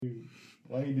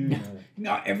Why are you doing that?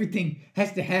 Not everything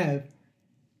has to have.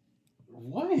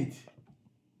 What?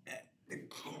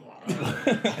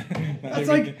 That's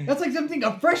like something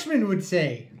a freshman would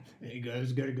say. Hey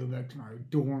guys, gotta go back to my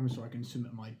dorm so I can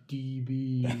submit my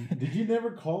DB. Did you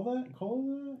never call that?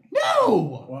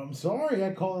 No! Well, I'm sorry.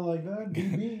 I call it like that.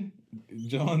 DB.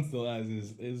 John still has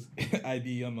his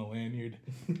ID on the lanyard.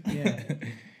 Yeah.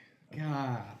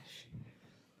 Gosh.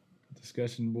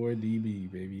 Discussion board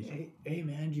DB, baby. Hey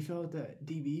man, did you fill out that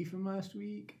DB from last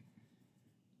week?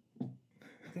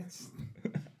 That's...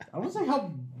 I was like,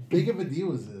 how big of a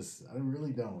deal is this? I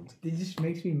really don't. It just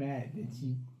makes me mad.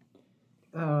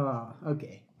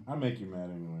 Okay. I make you mad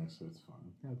anyway, so it's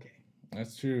fine. Okay.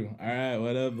 That's true. All right,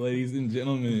 what up, ladies and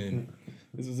gentlemen?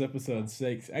 This is episode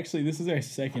 6. Actually, this is our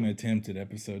second attempt at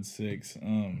episode 6.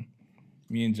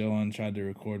 Me and Joanne tried to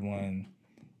record one.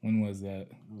 When was that?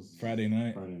 Friday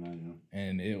night? Friday night, yeah.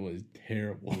 And it was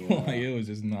terrible. Yeah. Like, it was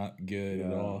just not good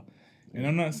at all. And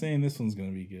I'm not saying this one's going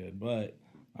to be good, but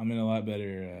I'm in a lot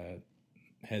better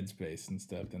headspace and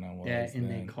stuff than I was. Yeah, and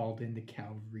then. they called in the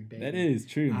cavalry, baby. That is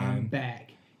true, man. I'm back.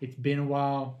 It's been a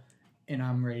while, and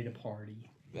I'm ready to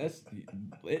party.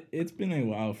 It's been a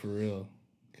while for real,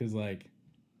 cause like,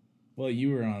 well,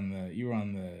 you were on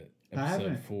the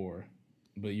episode 4,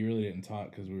 but you really didn't talk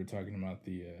because we were talking about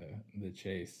the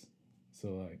chase. So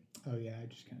like. Oh yeah, I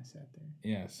just kind of sat there.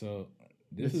 Yeah, so.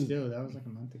 That was like a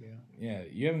month ago. Yeah,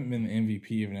 you haven't been the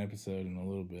MVP of an episode in a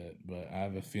little bit, but I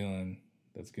have a feeling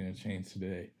that's gonna change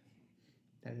today.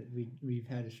 That we've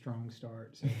had a strong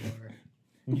start so far.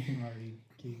 Already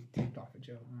tipped off a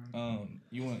joke.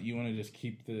 You want to just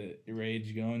keep the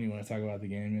rage going? You want to talk about the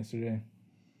game yesterday?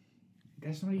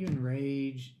 That's not even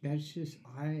rage. That's just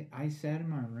I sat in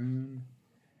my room,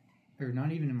 or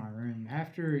not even in my room.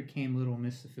 After it came, Little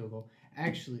missed the field goal.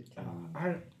 Actually,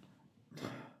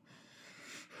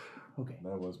 okay.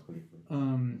 That was pretty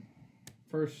good.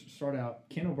 First, start out.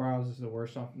 Kendall Browse is the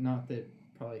worst off. Not that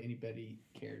probably anybody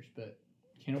cares, but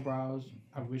Kendall Browse.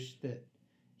 I wish that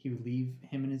he would leave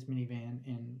him and his minivan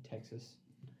in Texas.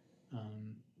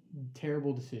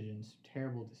 Terrible decisions.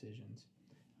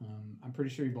 I'm pretty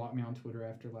sure he blocked me on Twitter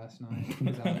after last night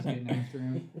because I was getting after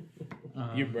him.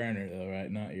 Your burner though, right?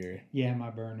 Not your. Yeah, my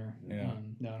burner. Yeah.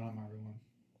 No, not my real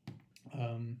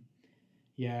one.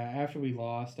 Yeah, after we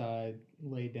lost, I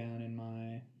laid down in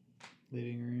my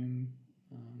living room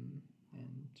and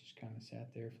just kind of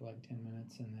sat there for like 10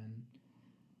 minutes, and then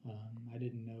I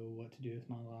didn't know what to do with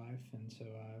my life, and so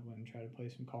I went and tried to play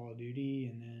some Call of Duty,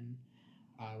 and then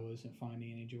I wasn't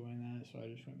finding any joy in that, so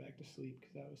I just went back to sleep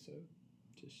because I was so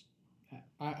just...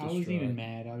 I wasn't even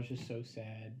mad. I was just so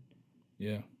sad.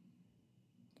 Yeah.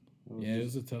 It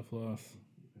was a tough loss.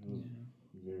 It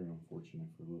was very unfortunate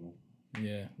for Little.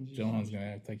 Yeah, Johan's gonna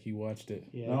act like he watched it.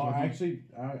 Yeah, no, I actually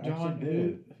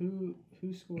did. Who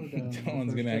scored?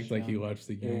 Johan's gonna act like he watched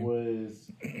the game. It was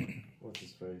what's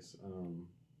his face?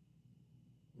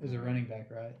 It was a running back,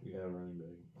 right? Yeah, running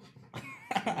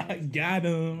back. Got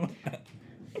him.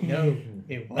 No,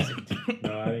 it wasn't.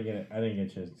 No, I didn't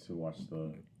get a chance to watch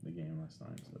the game last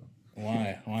night. So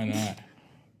Why? Why not?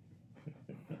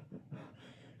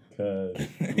 Because,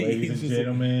 ladies and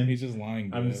gentlemen, he's just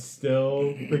lying. I'm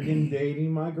still freaking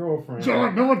dating my girlfriend.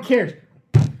 John, no one cares.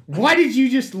 Why did you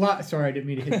just lie? Sorry, I didn't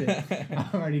mean to hit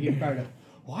that. I'm already getting fired up.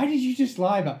 Why did you just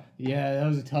lie about? Yeah, that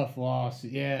was a tough loss.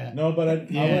 Yeah. No, but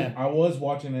I was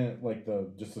watching it like the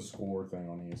score thing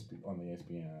on the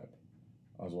ESPN app.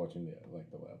 I was watching the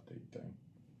update thing.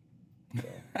 So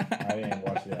I didn't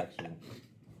watch the actual.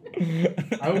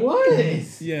 I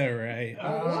was. Yeah, right.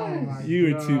 Oh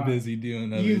you were too busy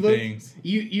doing other things.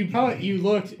 You probably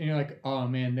looked and you're like, oh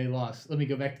man, they lost. Let me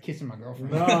go back to kissing my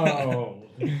girlfriend. No.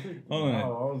 Hold on. I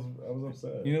was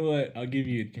upset. You know what? I'll give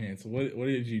you a chance. What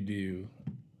did you do?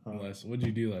 What did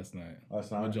you do last night?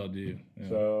 What'd y'all do? Yeah.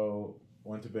 So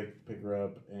went to pick her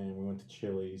up, and we went to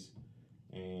Chili's.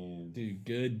 And dude,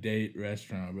 good date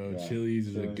restaurant, bro. Yeah, Chili's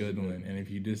is a good one, and if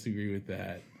you disagree with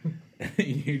that,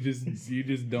 you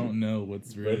just don't know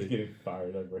what's really getting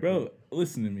fired up. Right, bro,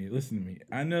 listen to me.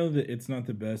 I know that it's not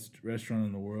the best restaurant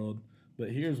in the world, but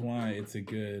here's why it's a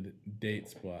good date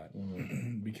spot.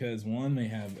 Mm-hmm. Because one, they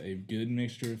have a good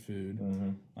mixture of food,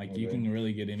 like you can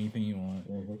really get anything you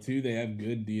want. Mm-hmm. 2, they have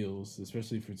good deals,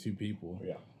 especially for 2 people.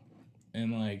 Yeah,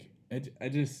 and like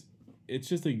it's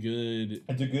just a good...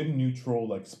 It's a good neutral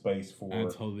like space for... I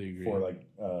totally agree. For like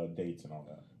dates and all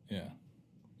that. Yeah.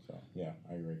 So yeah,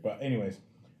 I agree. But anyways,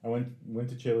 I went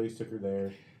to Chili's, took her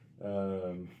there.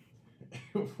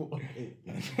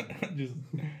 just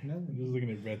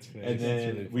looking at Brett's face. And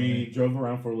then really we drove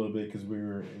around for a little bit because we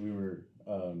were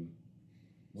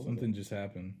something just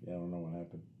happened. Yeah, I don't know what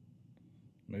happened.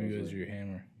 Maybe it was your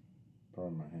hammer.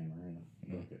 Probably my hammer.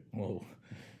 Yeah. Okay. Whoa.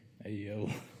 Hey yo.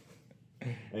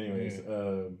 Anyways,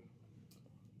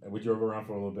 we drove around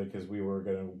for a little bit because we were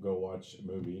gonna go watch a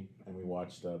movie, and we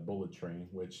watched Bullet Train,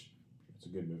 which it's a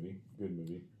good movie. Good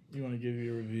movie. You want to give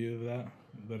your review of that?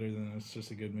 Better than it's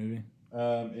just a good movie.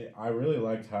 I really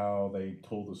liked how they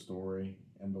told the story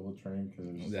in Bullet Train because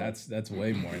it was that's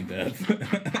way more in depth.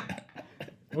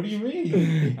 What do you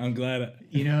mean? I'm glad.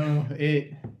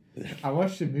 I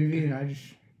watched the movie and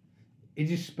it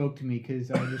just spoke to me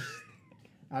because I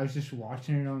was just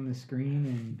watching it on the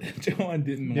screen and John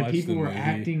didn't the watch people the were movie.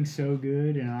 acting so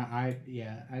good and I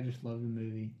just love the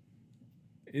movie.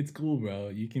 It's cool, bro.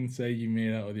 You can say you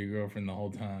made out with your girlfriend the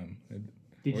whole time.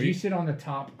 Did you sit on the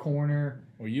top corner?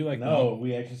 Were you like no?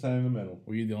 We actually sat in the middle.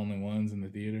 Were you the only ones in the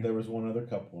theater? There was one other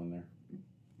couple in there.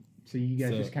 So you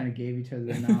guys just kind of gave each other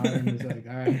a nod and was like,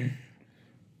 all right.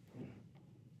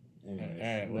 Anyways, all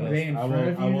right, Were they in front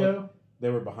of you though? They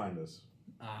were behind us.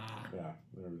 Ah. Yeah,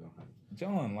 they were behind.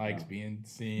 John likes being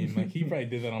seen. Like he probably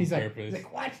did that on purpose. He's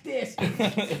like, watch this.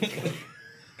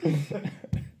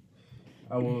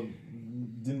 I won't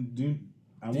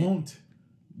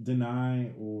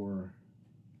deny or.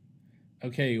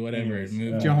 Okay, whatever.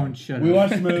 Anyways, John, shut up. We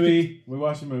watched the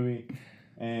movie.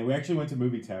 And we actually went to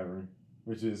Movie Tavern,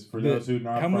 which is for those who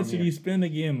not. How much did you spend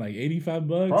again? Like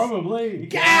 $85? Probably.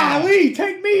 Golly,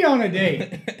 take me on a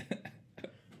date.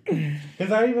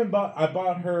 Because I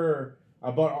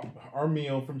bought our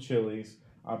meal from Chili's.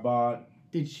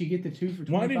 Did she get the 2 for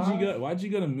 $25? Why'd you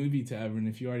go to Movie Tavern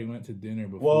if you already went to dinner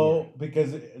before? Well,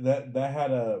 because that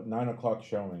had a 9:00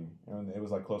 showing, and it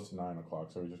was like close to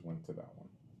 9:00, so we just went to that one.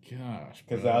 Gosh,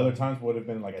 because the other times would have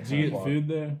been like at 10 Did you get o'clock. food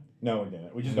there? No, we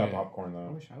didn't. We just got popcorn I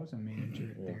though. wish I was a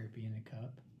manager at therapy in a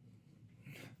cup.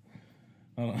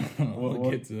 We'll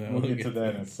get to that. We'll get to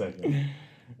that in a second.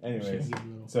 Anyways,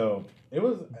 so it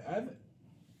was.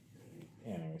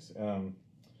 Anyways,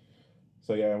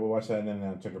 so yeah, we watched that, and then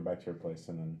I took her back to her place,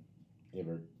 and then gave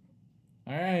her.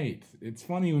 All right, it's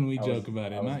funny when we joke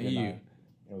about it, not you. Night.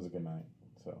 It was a good night.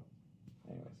 So,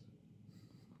 anyways.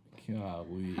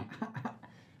 Golly.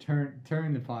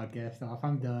 Turn the podcast off.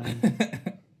 I'm done.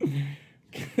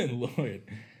 Good Lord.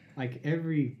 Like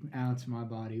every ounce of my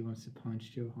body wants to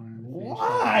punch Johan in the face.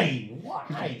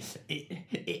 Why?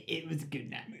 It was a good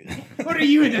night. What are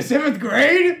you in the 7th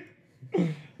grade?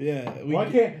 Yeah.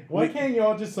 Why can't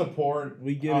y'all just support?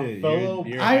 We get it. Fellow,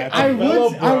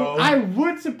 I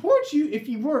would support you if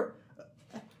you were.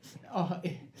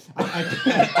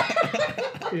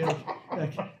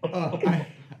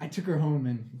 I took her home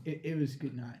and it was a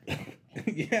good night.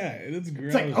 Yeah, it's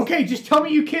gross. It's like, okay, just tell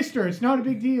me you kissed her. It's not a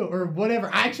big deal or whatever.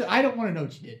 I don't want to know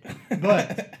what you did.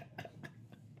 But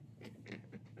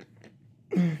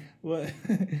what?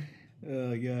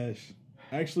 Oh gosh.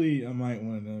 Actually, I might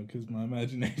want to know because my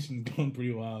imagination's going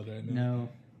pretty wild right now.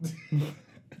 No,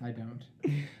 I don't.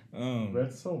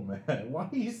 Red's so mad. Why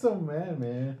are you so mad,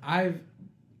 man?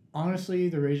 Honestly,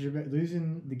 the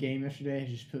losing the game yesterday has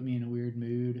just put me in a weird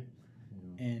mood,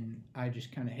 and I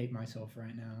just kind of hate myself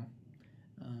right now.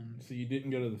 So you didn't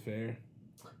go to the fair?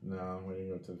 No, we didn't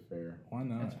go to the fair. Why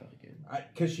not? That's probably good.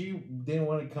 Because she didn't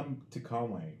want to come to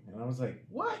Conway, and I was like,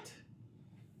 "What?"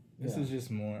 This is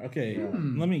just more okay. Yeah.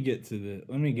 Let me get to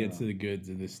the goods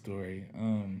of this story.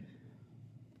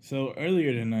 So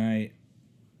earlier tonight,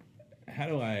 how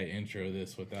do I intro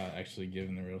this without actually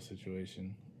giving the real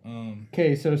situation?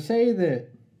 Okay, so say that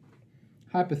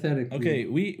hypothetically. Okay,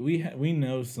 we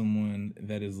know someone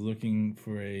that is looking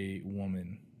for a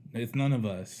woman. It's none of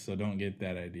us, so don't get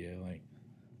that idea. Like,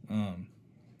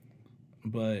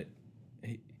 but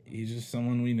he's just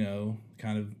someone we know.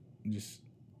 Kind of just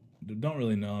don't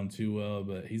really know him too well,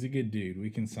 but he's a good dude. We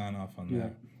can sign off on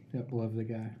that. Yep, love the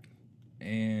guy.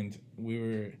 And we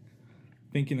were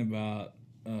thinking about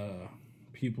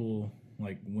people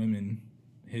like women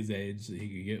his age that he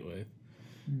could get with.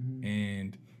 Mm-hmm.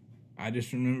 And I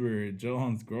just remember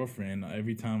Johan's girlfriend,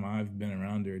 every time I've been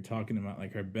around her, talking about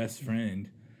like her best friend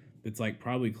that's like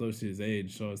probably close to his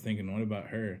age. So I was thinking, what about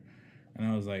her? And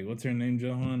I was like, what's her name,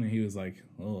 Johan? And he was like,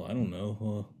 oh, I don't know.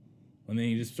 Well, and then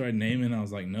he just started naming. I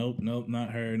was like, nope,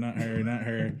 not her, not her, not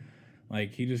her.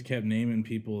 Like, he just kept naming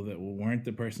people that weren't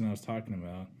the person I was talking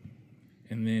about.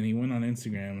 And then he went on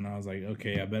Instagram, and I was like,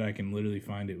 okay, I bet I can literally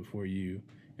find it before you.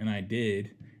 And I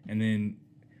did. And then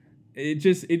it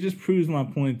just proves my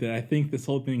point that I think this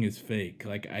whole thing is fake.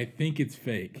 Like, I think it's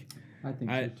fake. I think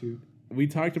so, too. We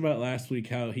talked about last week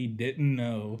how he didn't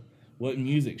know what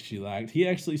music she liked. He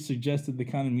actually suggested the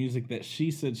kind of music that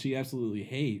she said she absolutely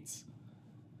hates.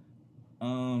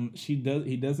 He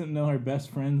doesn't know her best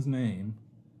friend's name.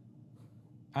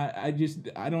 I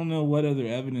don't know what other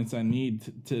evidence I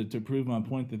need to prove my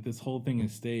point that this whole thing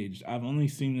is staged. I've only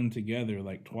seen them together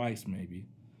like twice, maybe.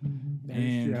 That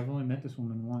is true. I've only met this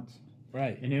woman once.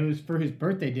 Right. And it was for his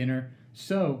birthday dinner.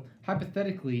 So,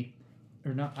 hypothetically,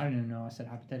 or not, I don't even know, I said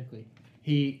hypothetically,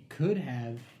 he could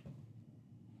have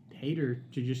paid her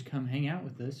to just come hang out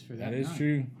with us for that That is night.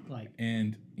 true. Like,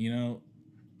 and, the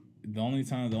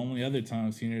only other time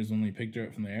I've seen her is when we picked her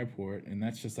up from the airport, and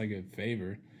that's just like a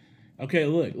favor. Okay,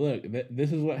 look,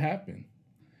 this is what happened.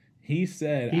 He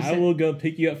said, I will go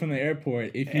pick you up from the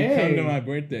airport if you come to my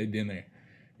birthday dinner.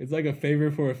 It's like a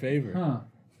favor for a favor. Huh.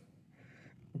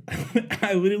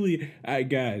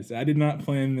 Guys, I did not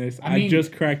plan this. I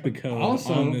just cracked the code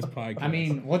on this podcast. I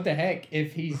mean, what the heck?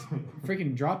 If he's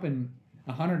freaking dropping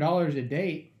 $100 a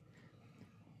date,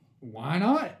 why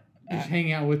not just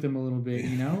hang out with him a little bit,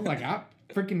 Like, I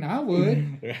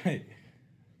would. Right.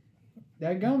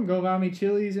 Dadgum, go buy me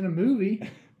Chili's and a movie.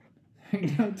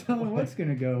 Don't tell me what's going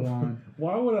to go on.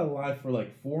 Why would I lie for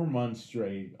like 4 months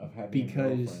straight of having a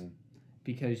girlfriend?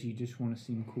 Because you just want to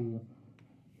seem cool.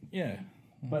 Yeah.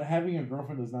 But having a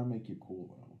girlfriend does not make you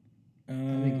cool, though.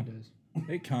 I think it does.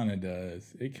 It kind of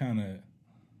does. It kind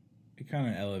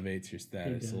of elevates your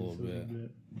status a little bit.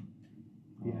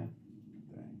 Yeah.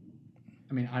 Dang.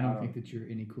 I mean, I don't think that you're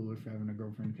any cooler for having a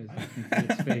girlfriend because I think that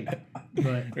it's fake.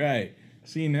 But right.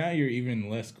 See, now you're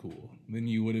even less cool than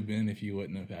you would have been if you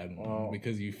wouldn't have had one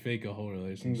because you fake a whole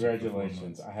relationship.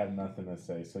 Congratulations. I have nothing to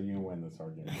say, so you win this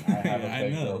argument. I have a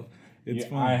fake girlfriend. It's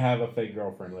fun. I have a fake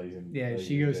girlfriend, ladies and yeah,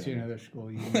 she goes to another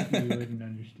school. You wouldn't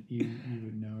understand. You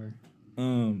would know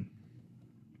her.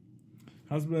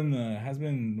 How's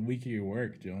been the week of your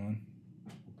work, Dylan?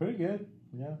 Pretty good.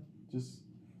 Yeah. Just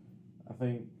I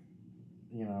think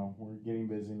we're getting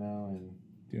busy now and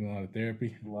doing a lot of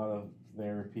therapy. A lot of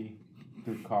therapy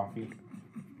through coffee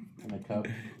in a cup.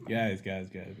 Guys.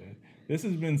 This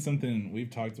has been something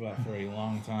we've talked about for a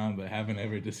long time, but haven't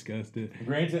ever discussed it.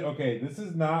 Granted, okay, this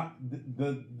is not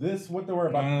what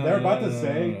they're about to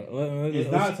say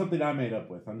is not something I made up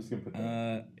with. I'm just gonna put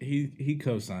that. He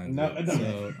co-signs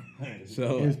it.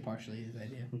 So it was partially his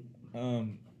idea.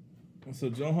 So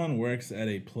Johan works at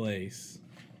a place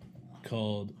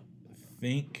called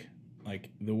Think, like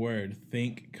the word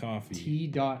Think Coffee.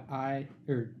 T.I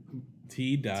or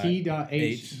T.H.I.N.K.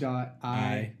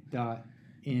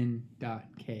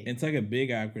 It's like a big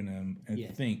acronym.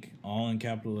 And Think, all in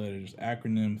capital letters.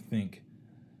 Acronym Think.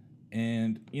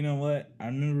 And you know what? I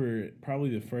remember probably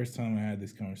the first time I had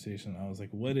this conversation, I was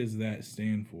like, "What does that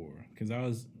stand for?" Because I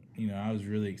was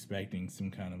really expecting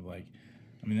some kind of like,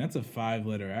 that's a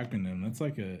 5-letter acronym. That's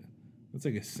like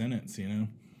a sentence,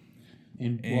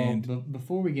 And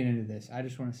before we get into this, I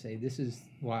just want to say this is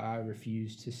why I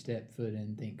refuse to step foot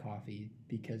in Think Coffee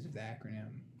because of the acronym.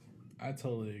 I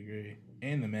totally agree.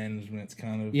 And the management's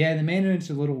kind of... Yeah, the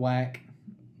management's a little whack.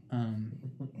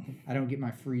 I don't get my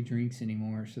free drinks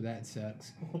anymore, so that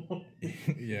sucks.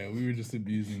 Yeah, we were just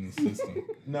abusing the system.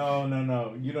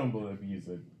 No. You don't abuse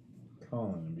it.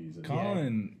 Colin abused it.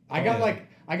 Colin... Yeah.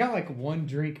 I got like one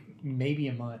drink maybe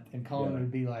a month, and Colin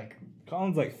would be like...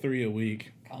 Colin's like 3 a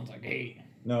week. Colin's like, hey...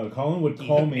 No, Colin would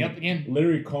call me up again?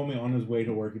 Literally call me on his way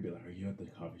to work and be like, "Are you at the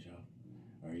coffee shop?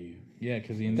 Are you?" Yeah,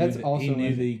 because he knew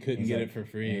that he couldn't get it for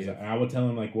free. And I would tell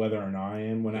him like whether or not I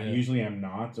am. When I usually am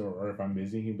not, or if I'm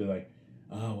busy, he'd be like,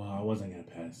 "Oh well, I wasn't gonna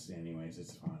pass anyways.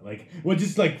 It's fine." Like, we'll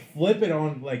just like flip it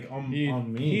on on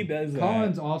me. He does that.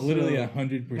 Colin's also literally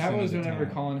 100%. That was whenever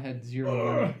Colin had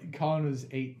zero. Colin was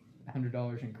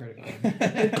 $800 in credit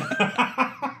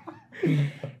cards.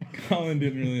 Colin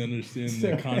didn't really understand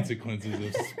the consequences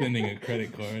of spending a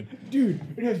credit card. Dude,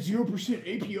 it has 0%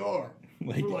 APR.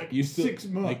 For you still, 6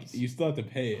 months. You still have to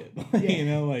pay it.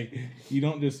 You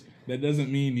don't just... That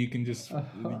doesn't mean you can just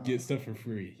get stuff for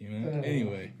free,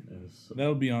 Anyway,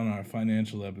 that'll be on our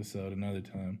financial episode another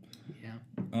time. Yeah.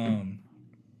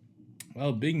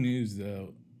 Well, big news,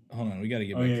 though. Hold on, we got to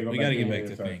get back to Think.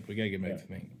 We got to get back to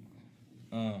Think.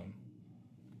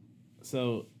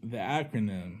 So, the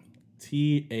acronym...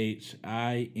 THINK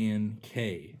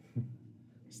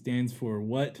stands for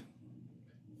what?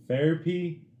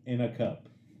 Therapy in a cup.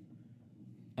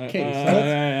 Okay,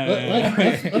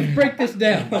 so let's break this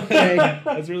down. Okay,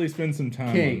 let's really spend some time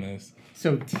on this.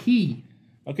 So T.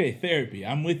 Okay, therapy.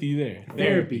 I'm with you there.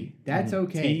 Therapy. That's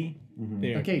okay. T.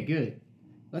 Therapy. Okay, good.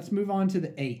 Let's move on to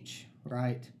the H.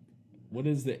 Right. What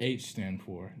does the H stand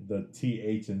for? The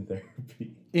TH in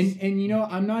therapy. And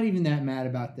I'm not even that mad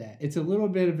about that. It's a little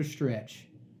bit of a stretch,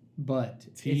 but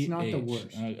it's not the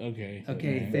worst. Okay.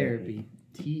 Okay, therapy.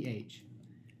 TH.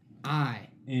 I.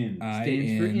 N.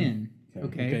 Stands for N.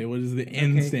 Okay. Okay, what does the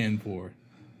N stand for?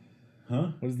 Huh?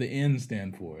 What does the N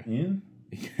stand for? In?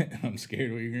 I'm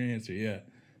scared what you're gonna answer. Yeah.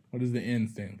 What does the N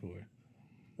stand for?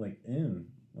 Like in.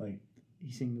 Like.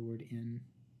 He's saying the word in.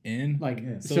 N? Like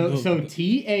Yeah. so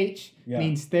TH Yeah.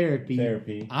 means therapy.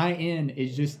 Therapy. IN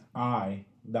is just I.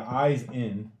 The I's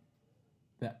in.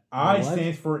 The I what?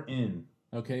 stands for in.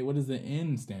 Okay, what does the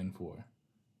N stand for?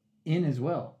 in as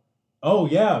well. Oh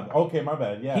yeah. Okay, my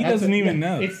bad. Yeah. He doesn't even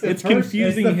know. It's It's the first-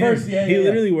 confusing it's the him. first- yeah, he yeah.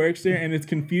 literally works there, and it's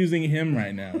confusing him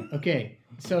right now. Okay,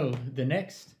 so the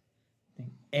next thing,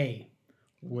 A.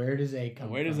 Where does A come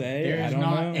from? Where does A? There's I don't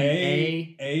not know. an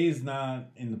A. A is not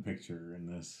in the picture in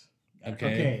this.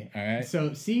 Okay. All right.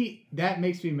 So see, that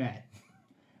makes me mad.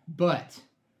 But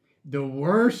the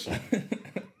worst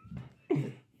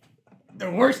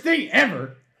thing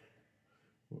ever.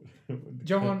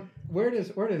 John,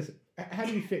 how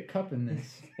do you fit cup in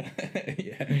this?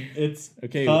 Yeah. It's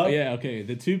Okay. cup. Yeah. Okay.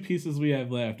 The two pieces we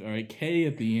have left are a K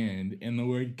at the end and the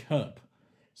word cup.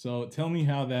 So tell me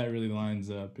how that really lines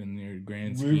up in your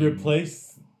grand scheme. We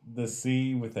replace the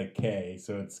C with a K,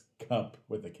 so it's cup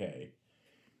with a K.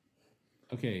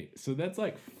 Okay, so that's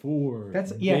like 4.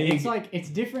 That's big- it's like it's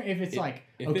different if it's like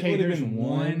if it okay, would've there's been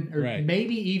one or right.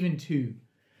 maybe even 2.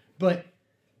 But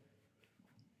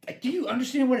do you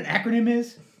understand what an acronym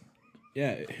is?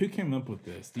 Yeah. Who came up with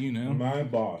this? Do you know? My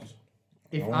boss.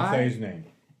 If I won't say his name.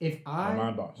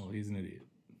 My boss. Well, he's an idiot.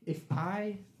 If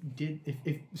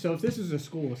this is a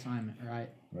school assignment, right?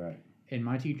 Right. And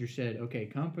my teacher said, okay,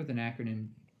 come up with an acronym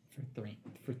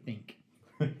for think.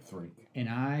 3. And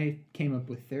I came up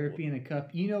with therapy in a cup.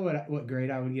 You know what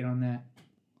grade I would get on that?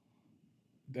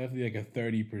 Definitely like a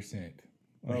 30%.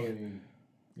 Oh,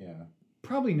 yeah.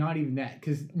 Probably not even that,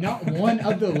 because not one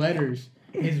of the letters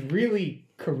is really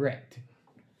correct.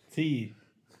 T.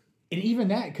 And even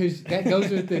that, because that goes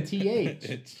with the TH.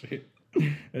 That's true.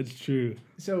 That's true.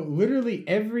 So literally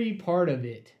every part of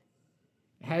it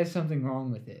has something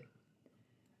wrong with it.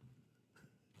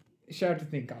 Shout out to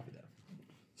Think Coffee, though.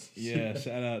 Yeah,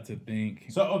 shout out to Think.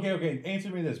 So okay. Answer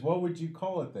me this: what would you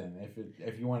call it then,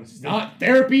 if you want to? Not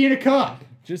therapy in a cup.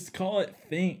 Just call it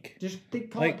Think. Just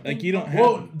think. Like you don't have.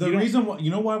 Well, the reason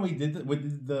why we did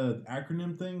the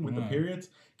acronym thing with the periods,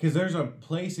 because there's a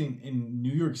place in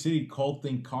New York City called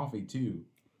Think Coffee too.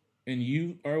 And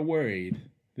you are worried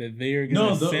that they are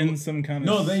going to send some kind of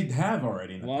no, they have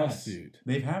already in the lawsuit. Past.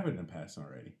 They've had it in the past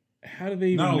already. How do they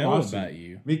even know about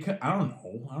you? Because I don't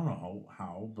know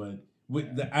how, but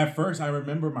at first I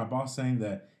remember my boss saying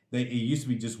that it used to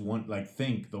be just one, like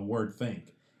think, the word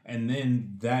think, and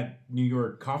then that New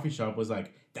York coffee shop was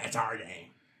like, that's our name,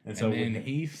 and so then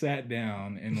he sat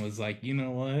down and was like, you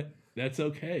know what, that's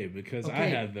okay because I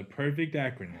have the perfect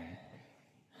acronym.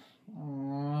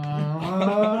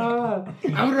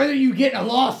 I would rather you get a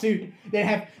lawsuit than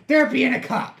have therapy in a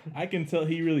cup. I can tell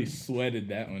he really sweated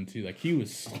that one too. Like he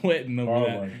was sweating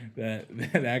over that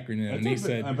acronym, and he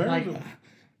said,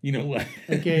 "You know what?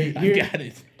 Okay, I got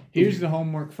it." Here's the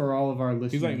homework for all of our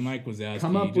listeners. He's like Mike Wazowski.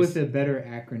 Come up with a better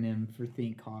acronym for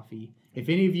Think Coffee. If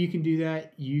any of you can do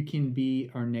that, you can be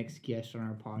our next guest on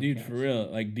our podcast. Dude, for real,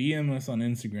 like DM us on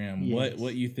Instagram. Yes.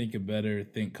 What you think a better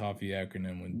Think Coffee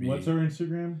acronym would be? What's our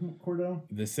Instagram, Cordell?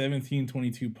 The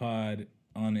 1722 Pod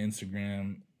on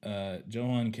Instagram.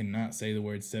 Johan cannot say the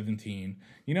word 17.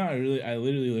 You know, I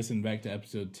literally listened back to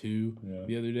episode 2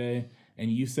 the other day, and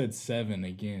you said 7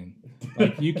 again.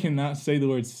 Like you cannot say the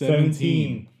word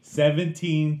 17.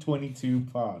 1722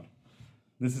 Pod.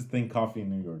 This is Think Coffee in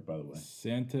New York, by the way.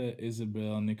 Santa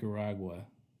Isabel, Nicaragua.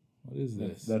 What is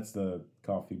this? That's the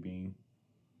coffee bean.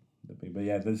 But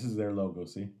yeah, this is their logo.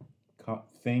 See,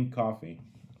 Think Coffee.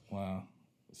 Wow.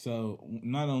 So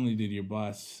not only did your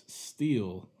boss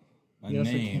steal a He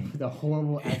also came name, with a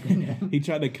horrible acronym. he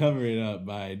tried to cover it up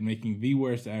by making the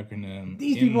worst acronym.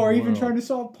 These in people the are even world. trying to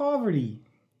solve poverty.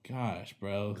 Gosh,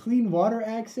 bro. Clean water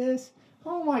access.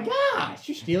 Oh my gosh,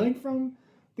 you're stealing from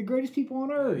the greatest people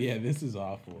on earth. Yeah, this is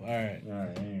awful. All right.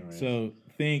 Anyway. So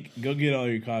go get all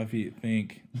your coffee at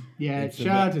Think. Yeah, It's the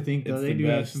shout out to Think though. it's They the do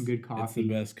have best- some good coffee. It's the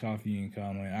best coffee in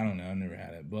Conway. I don't know. I've never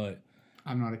had it, but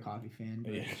I'm not a coffee fan,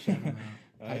 but Yeah. shout them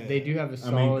out. They do have a I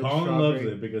solid mean, Colin strawberry. loves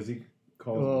it because he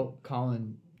calls. Well,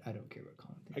 Colin, I don't care what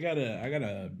Colin thinks. I got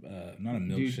a not a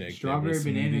milkshake. Dude, but strawberry a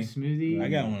banana smoothie. smoothie. I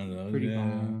got one of those. Pretty yeah.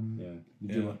 bomb.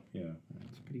 Yeah.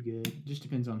 It's pretty good. Just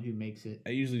depends on who makes it. I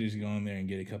usually just go in there and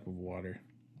get a cup of water.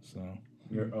 So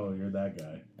You're that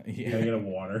guy. yeah. Can I get a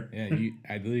water? Yeah,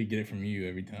 I literally get it from you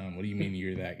every time. What do you mean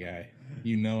you're that guy?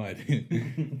 You know I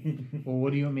didn't. Well,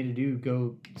 what do you want me to do?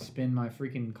 Go spend my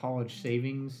freaking college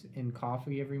savings in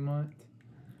coffee every month?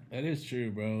 That is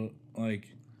true, bro. Like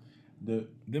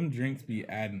them drinks be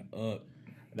adding up.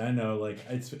 I know, like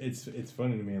it's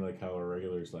funny to me, like how our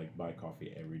regulars like buy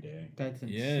coffee every day, That's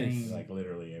Yes. insane. like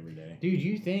literally every day. Dude,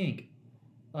 you think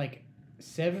like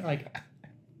 $7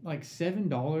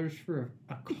 for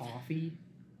a coffee,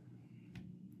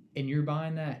 and you're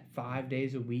buying that 5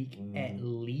 days a week at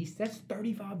least? That's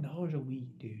 $35 a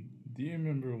week, dude. Do you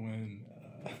remember when?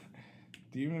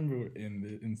 Do you remember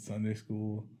in Sunday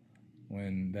school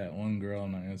when that one girl,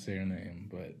 I'm not gonna say her name,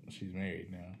 but she's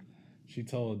married now. She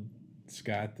told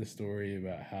Scott the story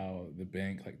about how the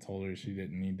bank like told her she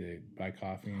didn't need to buy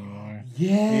coffee anymore.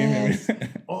 Yes. Do you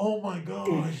remember? Oh my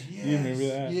gosh. Yes. You remember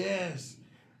that? Yes.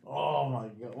 Oh my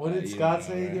god. What did You Scott know,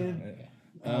 say right?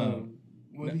 again?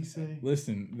 What did he say?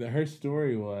 Listen, her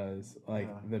story was like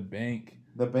the bank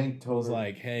The bank told was her,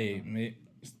 like, hey,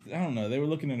 I don't know. They were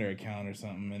looking at her account or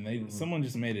something, and someone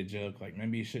just made a joke like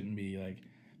maybe you shouldn't be like.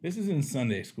 This is in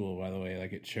Sunday school, by the way,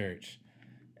 like at church,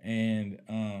 and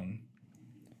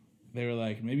they were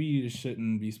like, maybe you just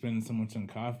shouldn't be spending so much on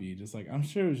coffee. Just like I'm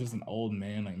sure it was just an old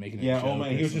man like making a joke. oh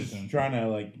man, he was something. just trying to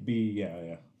like be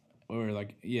Or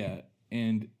like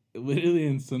and literally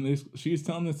in Sunday school, she was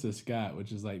telling this to Scott,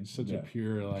 which is like such a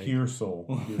pure like pure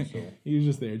soul. Pure soul. He was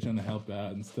just there trying to help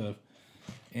out and stuff.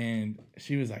 And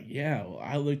she was like, yeah, well,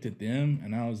 I looked at them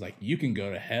and I was like, you can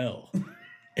go to hell.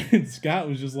 And Scott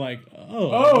was just like,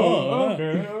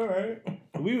 okay, all right.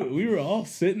 We were all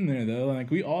sitting there though, like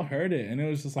we all heard it, and it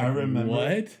was just like,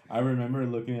 what? I remember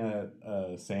looking at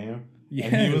Sam. Yeah,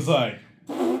 and he was like,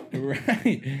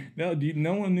 right.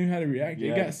 No one knew how to react.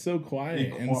 Yeah. It got so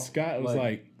quiet, and Scott was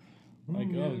like oh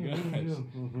gosh.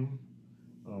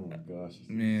 Oh my gosh.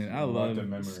 Man, I love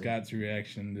memory. Scott's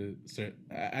reaction to.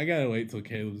 I gotta wait till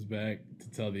Caleb's back to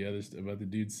tell the others about the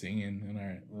dude singing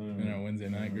in our Wednesday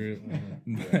night group.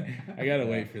 I gotta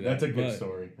wait for that. That's a good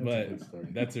story.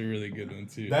 That's a really good one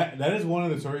too. That is one of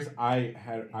the stories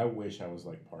I wish I was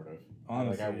like part of.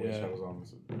 Honestly, I wish I was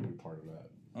almost part of that.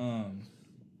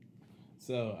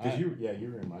 So you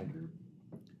were in my group.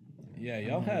 Yeah,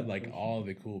 y'all had like all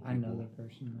the cool people. I know the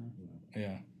person though.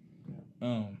 Yeah.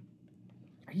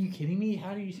 Are you kidding me?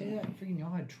 How do you say that? Freaking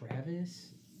y'all had Travis.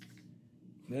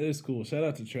 That is cool. Shout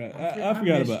out to Travis. I I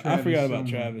forgot about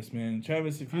so Travis, man.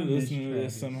 Travis, if you're listening to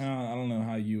this somehow, I don't know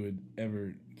how you would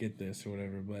ever get this or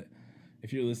whatever, but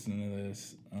if you're listening to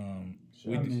this,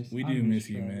 we do miss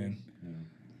you, man. Yeah.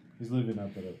 He's living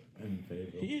up in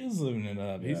Fayetteville. He is living it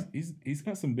up. Yeah. He's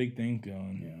got some big things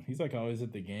going. Yeah. He's like always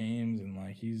at the games and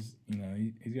like he's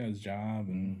got his job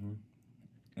and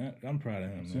I'm proud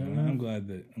of him, man. I'm glad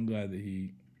that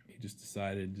he just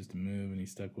decided just to move and he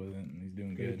stuck with it and he's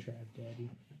doing good. Trap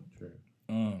daddy. True.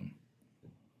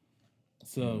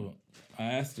 So I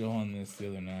asked Johan this the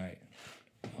other night,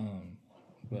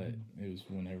 but it was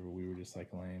whenever we were just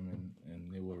like lame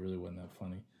and it really wasn't that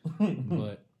funny.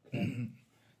 But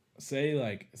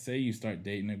say you start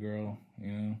dating a girl,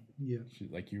 you know,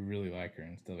 like you really like her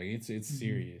and stuff. Like it's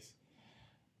serious,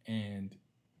 and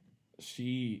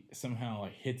she somehow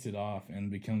like hits it off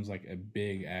and becomes like a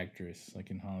big actress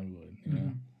like in Hollywood, you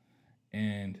know,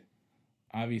 and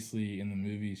obviously in the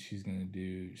movies she's got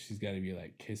to be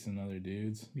like kissing other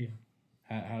dudes. Yeah.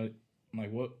 How like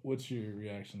what's your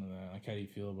reaction to that? Like how do you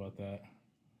feel about that?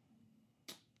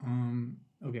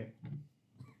 Okay.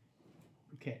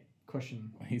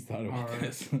 Question. He's thought about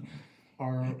this.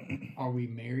 Are we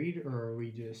married or are we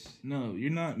just? No,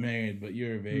 you're not married, but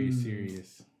you're very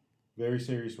serious. Very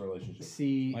serious relationship.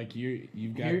 See, like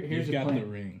you've got the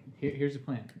ring. Here's the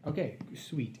plan. Okay,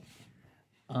 sweet.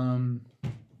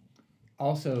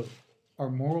 Also, are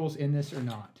morals in this or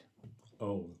not?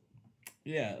 Oh.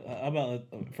 Yeah. How about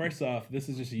first off, this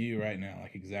is just you right now,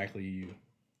 like exactly you.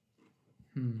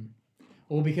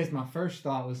 Well, because my first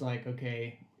thought was like,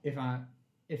 okay, if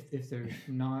there's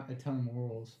not a ton of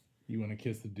morals. You want to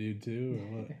kiss the dude too, or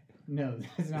what? No,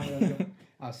 that's not what I was going.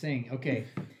 I was saying, okay,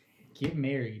 get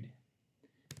married.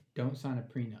 Don't sign a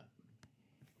prenup.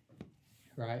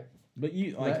 Right? But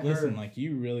you listen, like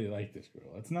you really like this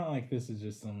girl. It's not like this is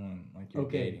just someone like you're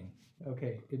dating.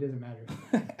 Okay, it doesn't matter.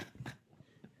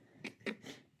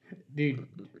 Dude,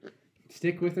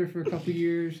 stick with her for a couple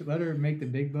years, let her make the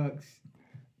big bucks.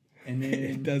 And then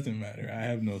it doesn't matter. I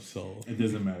have no soul. It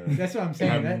doesn't matter. That's what I'm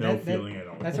saying. I have no feeling at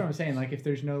all. That's what I'm saying. Like if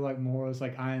there's no like morals,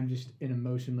 like I am just an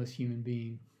emotionless human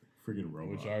being. Freaking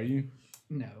robot. Which are you?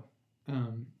 No.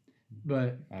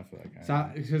 But I feel like I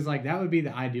am. Because like that would be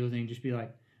the ideal thing. Just be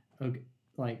like, okay,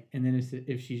 like, and then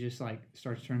if she just like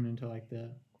starts turning into like the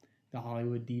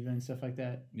Hollywood diva and stuff like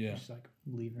that. Yeah. Just like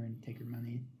leave her and take her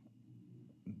money.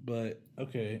 But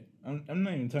okay, I'm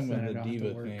not even talking about the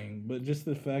diva thing, but just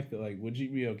the fact that like, would you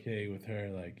be okay with her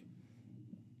like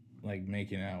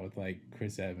making out with like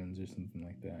Chris Evans or something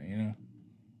like that? You know?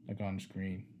 like on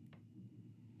screen?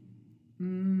 I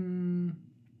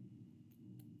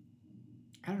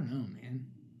don't know, man.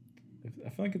 I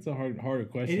feel like it's a harder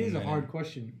question. It is a hard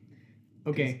question.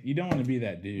 Okay. You don't want to be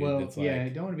that dude. Well, that's yeah, I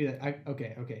don't want to be that.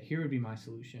 Okay. Here would be my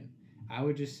solution. I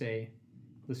would just say,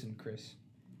 listen, Chris,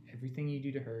 everything you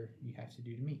do to her, you have to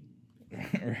do to me.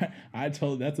 Right.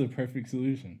 That's a perfect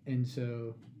solution. And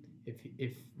so, if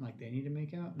like they need to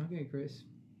make out, okay, Chris,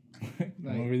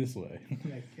 Come over this way.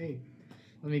 Like, hey,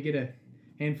 let me get a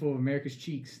handful of America's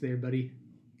cheeks, there, buddy.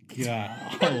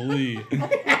 Golly.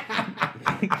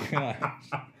 Gosh.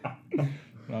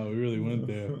 Oh, we really went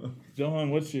there. John,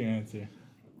 what's your answer?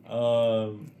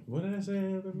 What did I say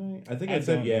the other night? I think I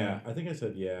said yeah. I think I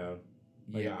said yeah.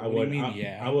 Like, Yeah. I What would. do you mean,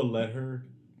 yeah? I would let her.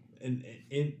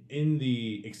 In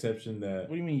the exception that.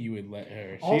 What do you mean you would let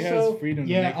her? She Also, has freedom.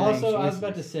 yeah. To make her own Also, I was choices.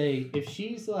 about to say, if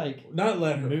she's like Not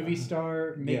let her. movie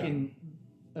star making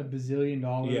a bazillion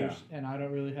dollars, Yeah. and I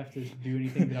don't really have to do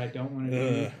anything that I don't want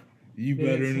to do. You Then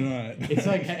better it's- not. It's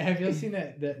like, have you seen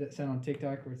that sound on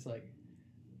TikTok where it's like,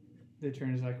 the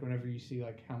trend is like whenever you see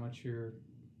like how much your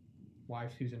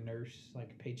wife, who's a nurse,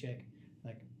 like paycheck,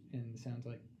 like, and it sounds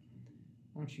like,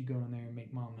 why don't you go in there and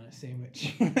make mama a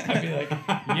sandwich? I'd be like,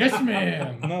 yes,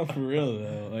 ma'am. No, for real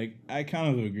though. Like, I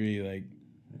kind of agree. Like,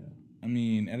 I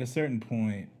mean, at a certain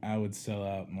point, I would sell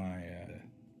out my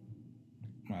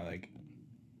like.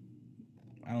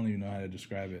 I don't even know how to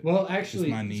describe it. Well, actually,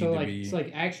 my need so to like be- it's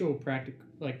like actual practical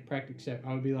step.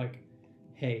 I would be like,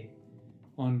 hey,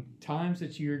 on times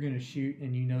that you're gonna shoot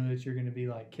and you know that you're gonna be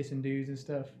like kissing dudes and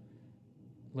stuff,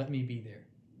 let me be there.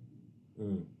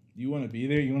 You want to be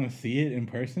there? You want to see it in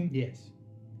person? Yes.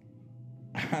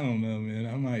 I don't know, man.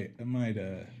 I might.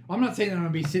 I'm not saying that I'm gonna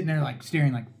be sitting there like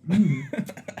staring like,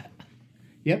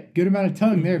 yep, good amount of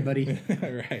tongue there, buddy.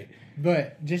 Right.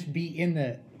 But just be in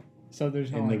the, so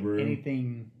there's not In the like room.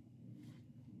 anything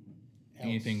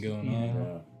Going you on.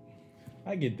 know?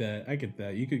 I get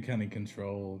that. You could kind of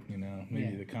control,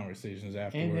 maybe the conversations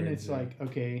afterwards. And then it's like,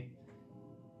 okay,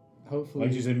 hopefully,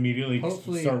 Like just immediately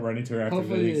start running to her after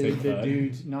hopefully they say the cut.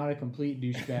 dude's not a complete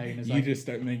douchebag and is you like, just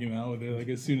start making out with her like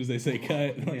as soon as they say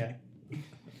cut. Like, yeah.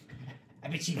 I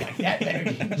bet you like that better,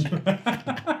 didn't you?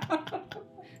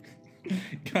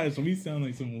 Guys, we sound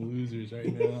like some losers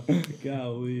right now.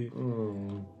 Golly.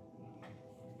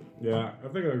 Yeah, I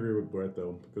think I agree with Brett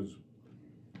though, because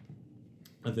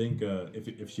I think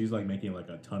if she's like making like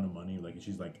a ton of money, like if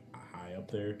she's like high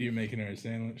up there, You're making her a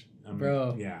sandwich.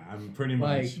 Bro. Yeah, I'm pretty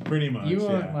much. You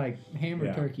want yeah. like ham or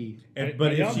Yeah. turkey. But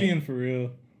Are y'all if she, being for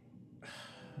real?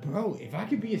 Bro, if I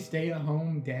could be a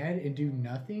stay-at-home dad and do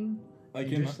nothing, Like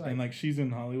and just, and like she's in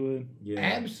Hollywood. yeah,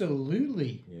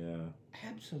 absolutely. yeah,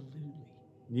 Absolutely.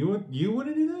 you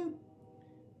wouldn't do that?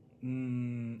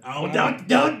 Oh, don't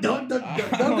don't go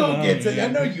get it. I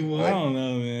know you would. I don't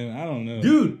know, man. I don't know.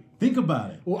 Dude, think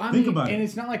about it. Well, I think mean, about and it.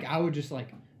 it's not like I would just like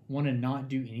want to not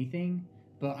do anything,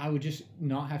 but I would just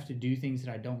not have to do things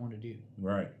that I don't want to do.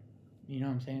 Right, You know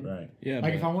what I'm saying? right. Yeah, Like,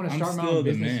 but if I wanna start I'm my still own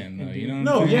the business man, though. and You do- know what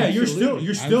No, I'm saying? yeah, Absolutely.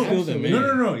 you're still the man.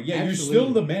 No. Yeah, you're still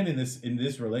Absolutely. the man in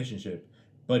this relationship.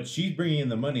 But she's bringing in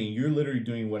the money. And you're literally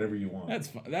doing whatever you want. That's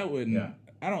fine. That wouldn't. Yeah.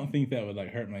 I don't think that would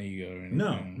like hurt my ego or anything.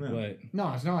 No. But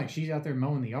No, it's not like she's out there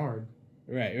mowing the yard.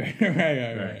 right.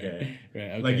 Yeah.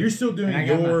 Okay. Like you're still doing And I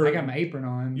got my apron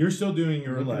on. You're still doing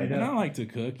your Looking like. it And up. I like to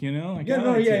cook, Like, Yeah, I no, like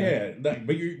yeah, to- yeah. Like,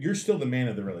 but you're still the man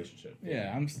of the relationship.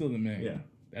 Yeah, I'm still the man. Yeah.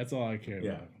 That's all I care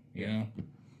Yeah. about. You know?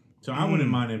 So I wouldn't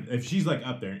mind if she's like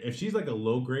up there. If she's like a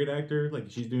low grade actor, like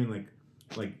she's doing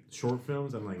like short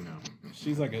films, I'm like no.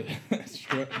 She's like a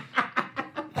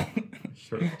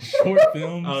Short. short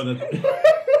films. Oh,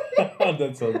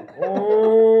 that's so.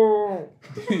 Oh.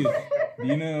 Dude,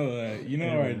 you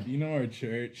know our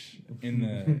church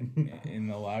in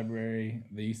the library.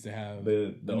 They used to have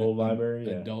The old library,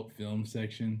 yeah. adult film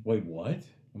section. Wait, what?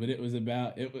 But it was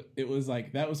about it was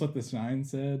like that was what the sign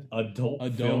said. Adult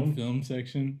Film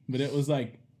section. But it was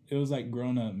like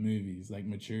grown up movies, like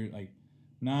mature, like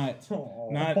not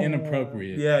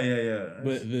inappropriate. Yeah.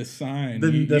 But the sign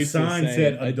The used to sign say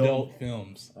said adult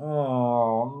films.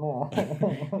 Oh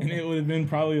no. And it would have been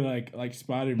probably like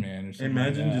Spider-Man or something.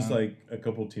 Imagine like that. just like a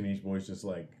couple teenage boys just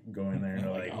like going there and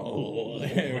they're like, oh,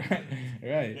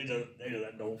 right.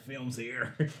 There's adult films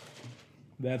here.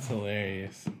 That's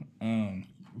hilarious.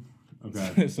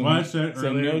 Okay. So, Well, I said so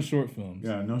earlier, no short films.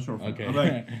 Yeah, no short films.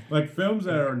 Okay. Like films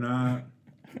that are not.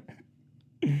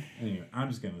 Anyway, I'm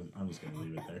just gonna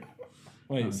leave it there.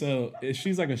 Wait, so if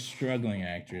she's like a struggling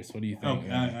actress, what do you think?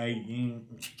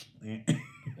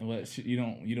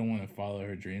 You don't want to follow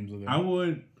her dreams with her? I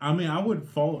would. I mean, I would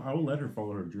let her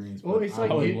follow her dreams. Well, it's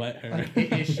like, let her.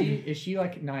 Like, is she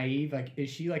like naive? Like, is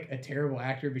she like a terrible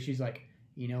actor? But she's like,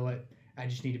 you know what? I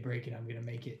just need to break it. I'm gonna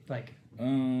make it. Like,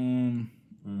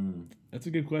 that's a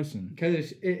good question.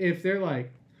 Because if they're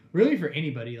like, really for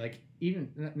anybody, like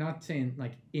even not saying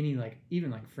like any like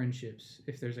even like friendships.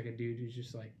 If there's like a dude who's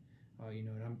just like, oh, you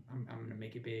know what? I'm gonna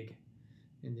make it big,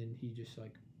 and then he just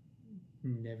like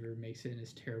never makes it and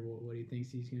is terrible at what he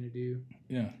thinks he's gonna do.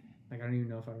 Yeah. Like, I don't even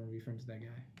know if I want to be friends with that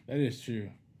guy. That is true.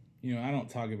 You know, I don't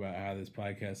talk about how this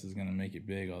podcast is gonna make it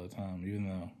big all the time, even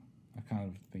though I kind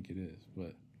of think it is.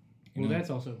 But that's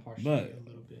also partially a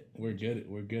little bit. We're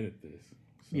good at this.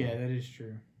 So yeah, that is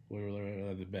true.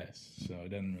 We're the best, so it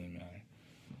doesn't really matter.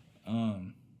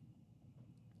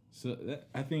 So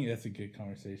I think that's a good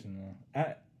conversation though.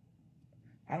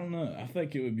 I don't know. I feel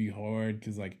like it would be hard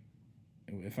because like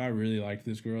if I really liked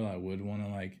this girl, I would want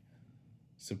to like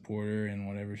support her in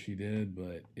whatever she did.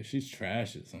 But if she's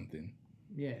trash at something,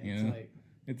 yeah,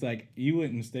 it's like you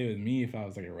wouldn't stay with me if I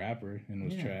was like a rapper and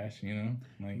was trash, you know?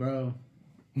 Like, bro.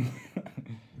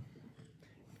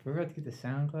 We're about to get the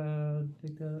SoundCloud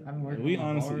picked up. I've been working. We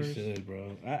honestly should,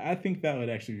 bro. I think that would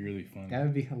actually be really fun. That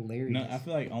would be hilarious. No, I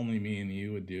feel like only me and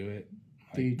you would do it.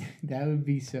 Like, dude, that would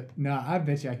be so. No, I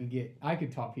bet you I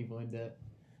could talk people into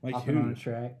like hopping on a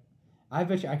track. I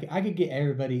bet you I could get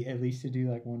everybody at least to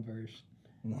do like one verse.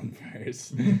 One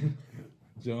verse.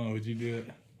 John, would you do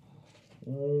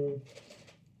it?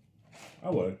 I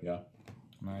would. Yeah.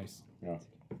 Nice. Yeah.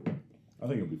 I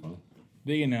think it'd be fun.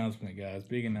 Big announcement, guys.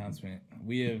 Big announcement.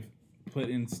 We have put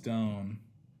in stone.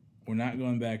 We're not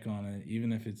going back on it,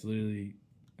 even if it's literally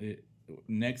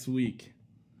next week.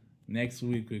 Next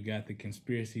week, we've got the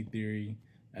conspiracy theory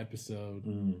episode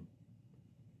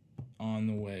on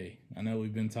the way. I know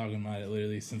we've been talking about it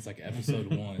literally since like episode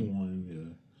 1.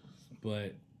 Yeah.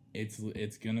 But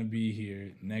it's gonna be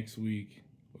here next week.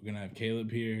 We're gonna have Caleb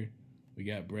here. We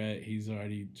got Brett. He's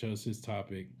already chose his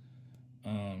topic.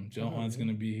 Johan's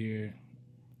gonna be here.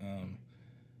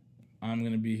 I'm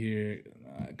gonna be here.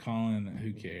 Colin,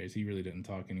 who cares? He really didn't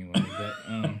talk anyway.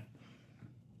 But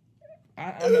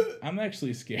I'm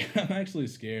actually scared. I'm actually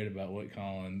scared about what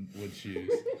Colin would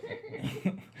choose.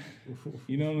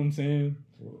 You know what I'm saying?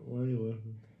 Why are you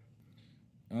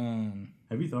laughing?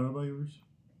 Have you thought about yours?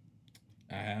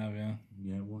 I have, yeah.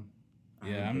 You have one?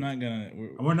 Yeah, I'm not gonna.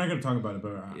 We're not gonna talk about it,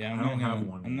 but I don't have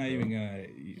one. I'm not even gonna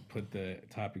put the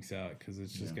topics out because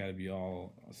it's just got to be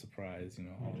all a surprise, you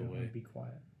know, all the way. Be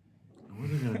quiet. We're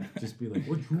gonna just be like,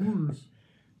 "What's yours?"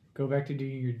 Go back to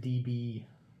doing your DB.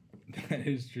 That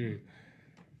is true.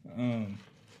 On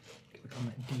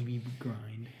that DB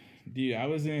grind. Dude, I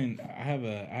have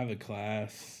a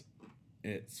class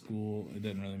at school. It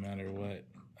doesn't really matter what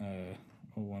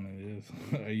one it is.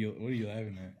 What are you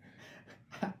laughing at?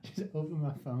 I just opened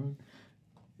my phone.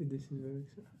 This is really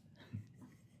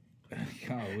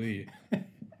golly.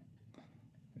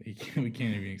 We can't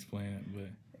even explain it, but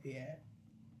yeah.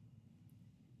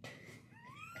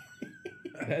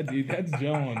 That's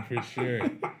John for sure.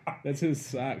 That's his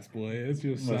socks, boy. That's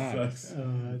your socks.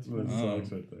 Oh, that's my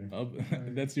socks right there.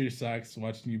 That's your socks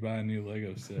watching you buy a new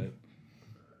Lego set.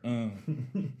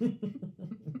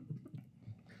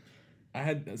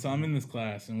 I'm in this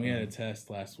class and we had a test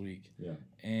last week. Yeah.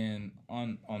 And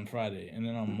on Friday, and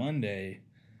then on Monday,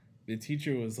 the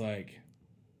teacher was like,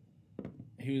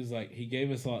 he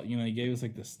gave us all, he gave us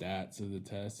like the stats of the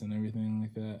test and everything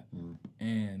like that.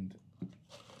 And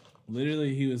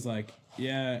literally he was like,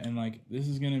 yeah, and like this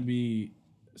is gonna be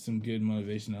some good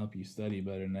motivation to help you study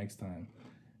better next time.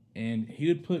 And he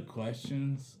would put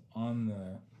questions on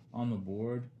the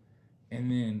board and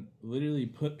then literally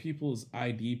put people's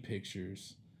ID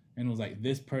pictures and was like,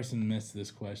 this person missed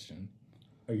this question.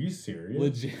 Are you serious?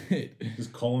 Legit.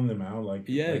 Just calling them out like,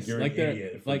 yes, you're an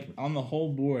idiot. Like on the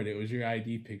whole board, it was your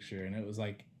ID picture, and it was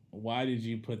like, why did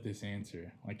you put this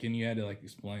answer? Like, and you had to like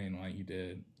explain why you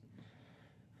did.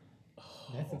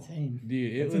 That's insane,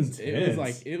 dude.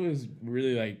 It was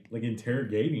really like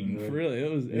interrogating. For real,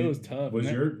 it was tough.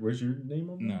 Was your name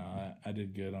on there? No, I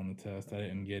did good on the test. I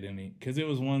didn't get any because it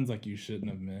was ones like you shouldn't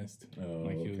have missed. Oh,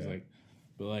 like he was like,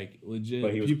 but like legit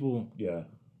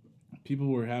people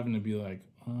were having to be like,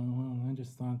 oh well, I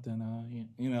just thought that like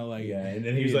and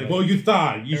then he was like, well, you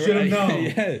thought you should have known.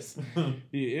 Yes,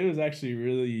 it was actually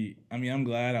really. I mean, I'm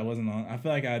glad I wasn't on. I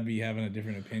feel like I'd be having a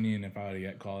different opinion if I would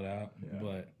have got called out,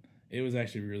 but. It was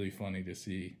actually really funny to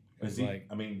see. Is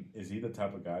he the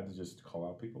type of guy to just call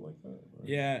out people like that? Or?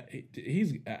 Yeah,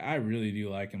 I really do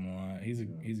like him a lot. He's a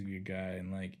good guy,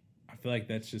 and like I feel like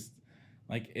that's just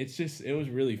like it was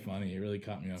really funny. It really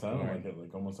caught me off Sounded guard.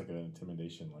 like almost like an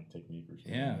intimidation technique or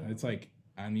something. Yeah, it's like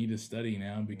I need to study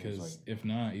now because like, if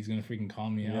not, he's gonna freaking call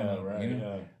me yeah, out. right. You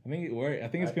know? Yeah, I think it worked. I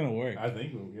think it's gonna work. I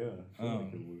think yeah. I feel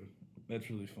like it would. That's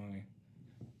really funny.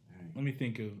 Dang. Let me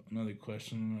think of another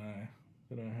question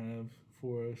that I have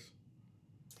for us.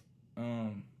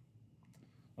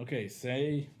 Okay,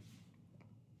 say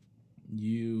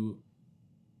you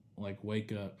like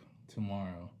wake up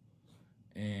tomorrow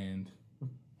and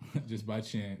just by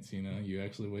chance, you know, you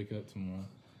actually wake up tomorrow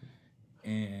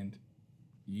and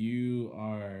you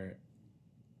are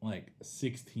like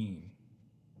 16.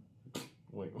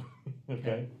 Wait,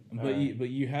 okay. But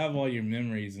you have all your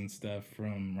memories and stuff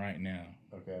from right now.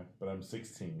 Okay, but I'm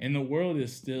 16. And the world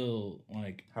is still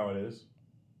like how it is?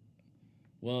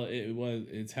 Well,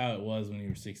 it's how it was when you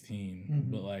were 16.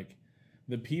 Mm-hmm. But like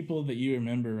the people that you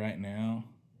remember right now,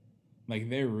 like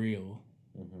they're real.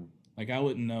 Mm-hmm. Like I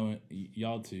wouldn't know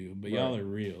y'all two, but y'all are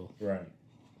real. Right.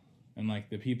 And like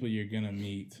the people you're gonna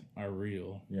meet are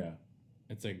real. Yeah.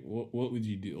 It's like what would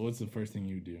you do? What's the first thing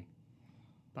you would do?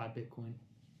 Buy Bitcoin.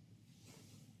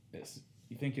 Yes.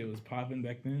 You think it was popping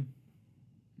back then?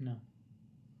 No.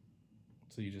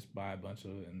 So you just buy a bunch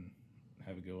of it and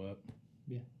have it go up?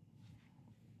 Yeah.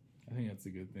 I think that's a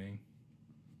good thing.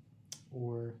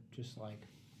 Or just like,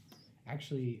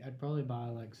 actually, I'd probably buy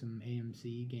like some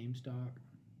AMC GameStop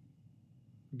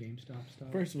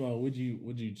stock. First of all, would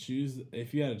you choose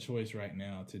if you had a choice right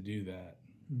now to do that?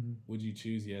 Mm-hmm. Would you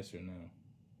choose yes or no?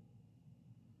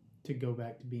 To go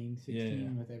back to being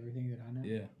 16 with everything that I know?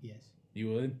 Yeah. Yes.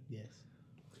 You would? Yes.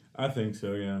 I think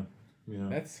so. Yeah. Yeah.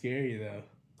 That's scary though.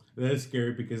 That is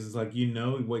scary because it's like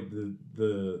what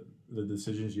the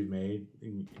decisions you've made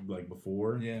like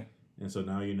before. Yeah. And so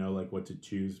now you know like what to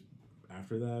choose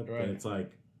after that. Right. But it's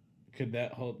like could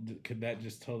that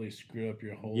just totally screw up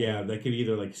your whole that could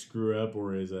either like screw up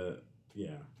or is I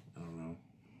don't know.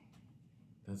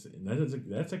 That's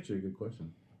actually a good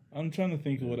question. I'm trying to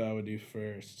think of what I would do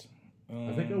first.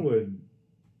 I think I would.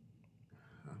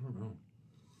 I don't know.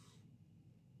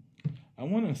 I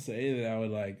want to say that I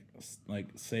would like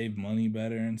save money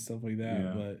better and stuff like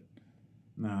that, but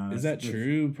nah, is that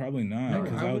true? Probably not. No,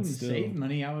 Because I would wouldn't still save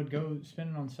money. I would go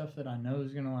spend it on stuff that I know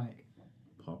is gonna like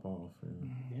pop off.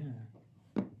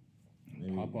 Yeah.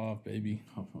 Maybe pop off, baby.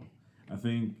 Pop off. I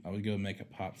think I would go make a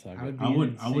pop socket. I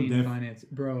would finance,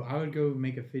 bro. I would go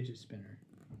make a fidget spinner.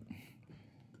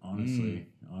 Honestly.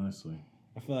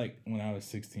 I feel like when I was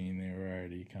 16, they were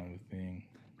already kind of a thing.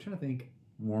 I'm trying to think.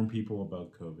 Warn people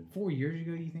about COVID. 4 years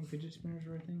ago, you think fidget spinners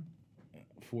were a thing?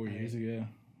 4 years ago,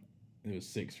 it was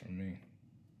 6 for me.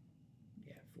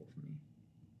 Yeah, 4 for me.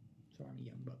 So I'm a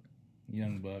young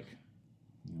buck.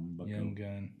 Young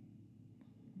gun.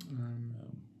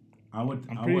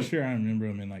 I'm pretty sure I remember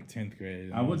them in like 10th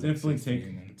grade. I would definitely take.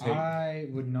 I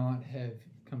would not have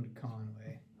come to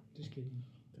Conway. Just kidding.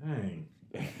 Dang.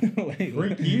 Wait,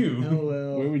 Frick you. Oh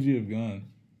well. Where would you have gone?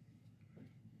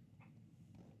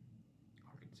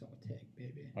 Arkansas Tech,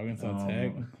 baby. Arkansas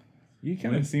Tech? You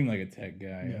kind of seem like a tech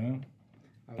guy, you know?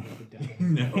 I would have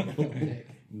done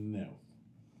No.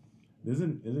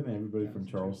 Isn't everybody from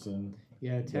Charleston?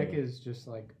 Yeah, Tech is just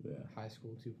like high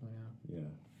school 2.0. Yeah.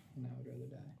 And I would rather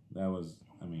die. That was,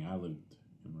 I lived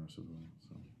in Mercerville,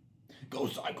 so. Go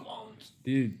Cyclones!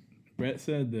 Dude, Brett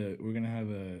said that we're going to have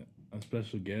a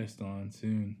special guest on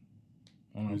soon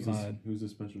on our pod. Who's the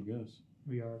special guest?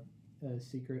 We are a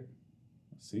secret.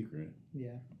 A secret?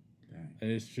 Yeah. Dang. That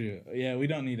is true. Yeah, we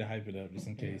don't need to hype it up just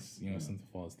in case, something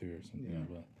falls through or something. Yeah.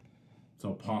 But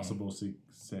So possible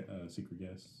secret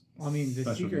guests. I mean, the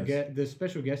Special secret guest. the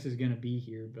special guest is going to be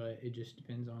here, but it just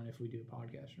depends on if we do a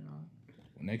podcast or not.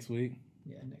 next week?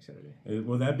 Yeah, next Saturday.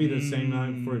 Will that be the same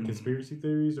night for conspiracy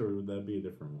theories, or would that be a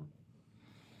different one?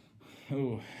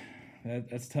 Oh,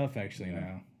 that's tough actually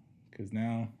now. Because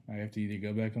now I have to either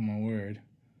go back on my word.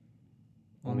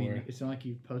 I mean, it's not like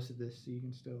you've posted this, so you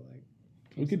can still like.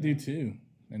 We could do 2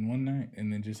 in one night,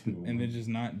 and then just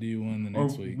not do one the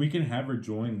next week. We can have her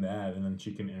join that, and then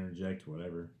she can interject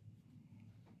whatever.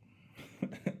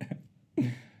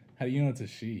 How do you know it's a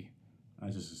she? I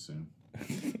just assume.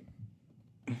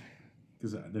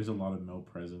 Because there's a lot of male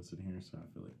presence in here, so I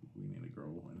feel like we need a girl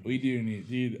one. We do need,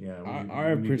 dude. Yeah,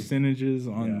 our percentages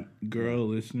on girl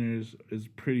listeners is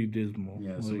pretty dismal.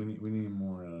 Yeah, so we need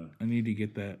more. I need to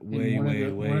get that way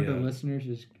One of the up. listeners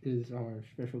is our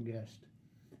special guest.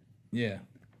 Yeah,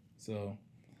 so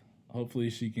hopefully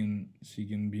she can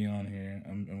be on here.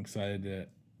 I'm excited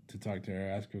to talk to her,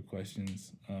 ask her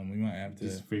questions. We might have to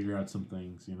just figure out some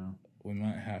things, We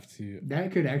might have to.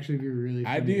 That could actually be really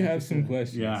funny. I do have some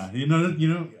questions. Yeah,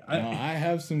 I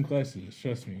have some questions.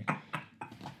 Trust me.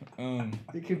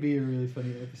 It could be a really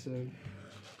funny episode.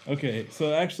 Okay,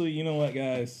 so actually, you know what,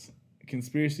 guys?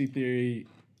 Conspiracy theory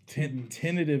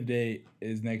tentative date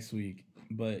is next week,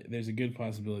 but there's a good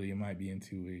possibility it might be in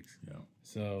 2 weeks. Yeah.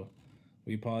 So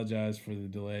we apologize for the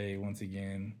delay once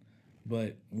again,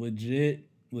 but legit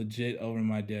over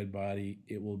my dead body,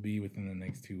 it will be within the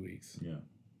next 2 weeks. Yeah.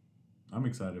 I'm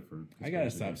excited for. I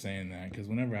gotta stop saying that because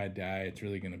whenever I die, it's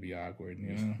really gonna be awkward.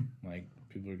 You know, like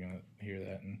people are gonna hear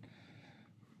that and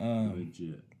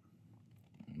legit.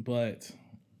 But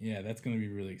yeah, that's gonna be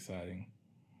really exciting.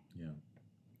 Yeah,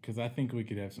 because I think we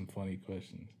could have some funny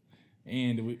questions,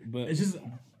 but it's just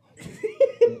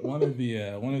one of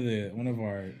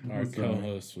our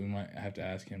co-hosts. We might have to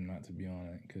ask him not to be on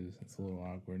it because it's a little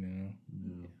awkward, you know.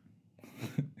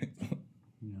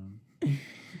 Yeah.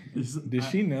 Does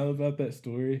she know about that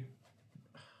story?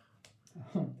 I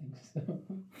don't think so.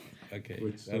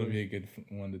 Okay, that'll be a good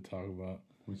one to talk about.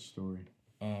 Which story?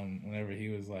 Whenever he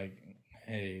was like,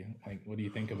 "Hey, like, what do you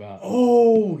think about?"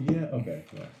 Oh yeah. Okay.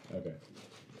 Yeah. Okay.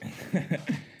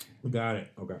 Got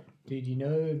it. Okay. Dude, you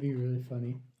know it would be really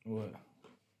funny What?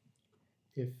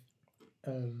 if,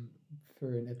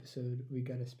 for an episode, we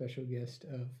got a special guest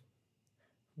of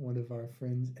one of our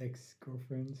friends'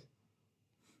 ex-girlfriends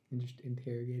and just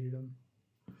interrogated them.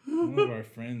 One of our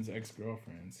friends'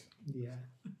 ex-girlfriends. Yeah.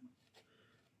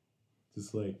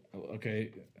 Just like.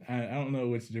 Okay, I don't know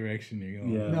which direction you're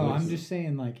going. Yeah. No, I'm just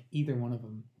saying, like, either one of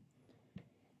them.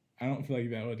 I don't feel like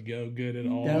that would go good at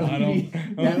all. That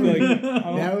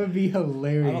would be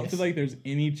hilarious. I don't feel like there's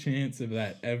any chance of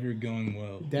that ever going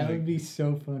well. That would be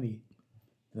so funny.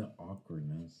 The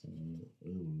awkwardness.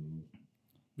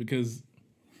 Because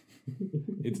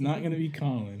it's not going to be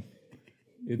Colin.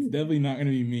 It's definitely not going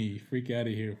to be me. Freak out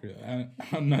of here for that.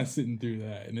 I'm not sitting through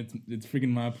that. And it's freaking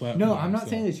my platform. No, I'm not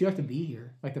saying that you have to be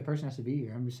here. Like, the person has to be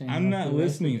here. I'm just saying. I'm not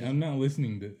listening. I'm not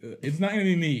listening to. It's not going to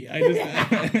be me.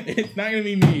 It's not going to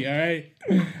be me, all right?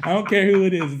 I don't care who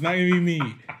it is. It's not going to be me.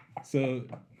 So.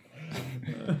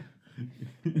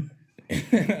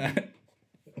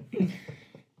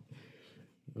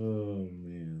 Oh,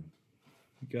 man.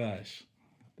 Gosh.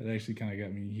 That actually kind of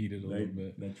got me heated a little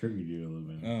bit. That triggered you a little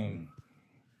bit.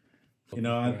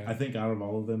 I think out of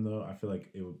all of them though, I feel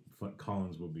like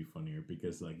Collins would be funnier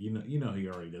because like you know he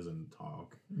already doesn't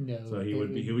talk. No. So he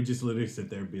would just literally sit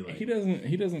there and be like he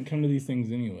doesn't come to these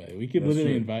things anyway. We could That's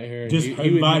literally true. invite her. Just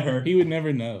invite her. He would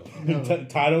never know. No.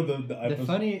 Title the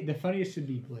episode. The funniest should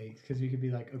be Blake's because we could be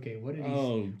like, okay, what did he?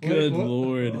 Oh, good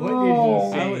lord! What did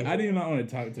he say? I do not want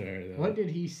to talk to her though. What did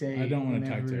he say? I don't want to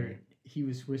talk to her. He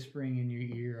was whispering in your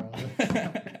ear all the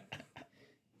time.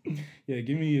 Yeah,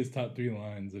 give me his top 3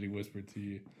 lines that he whispered to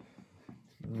you.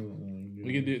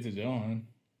 We could do it to John.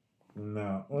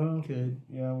 No, well, Could.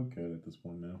 Yeah, we could at this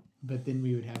point now. But then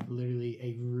we would have literally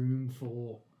a room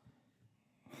full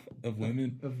of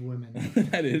women.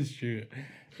 That is true.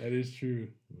 That is true.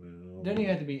 Well, Doesn't even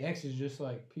have to be exes, just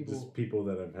like people. Just people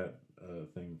that I've had a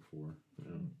thing for.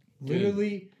 Yeah.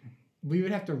 Literally, we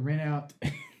would have to rent out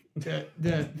the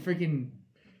freaking.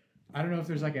 I don't know if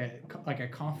there's like a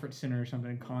conference center or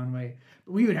something in Conway,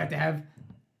 but we would have to have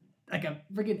like a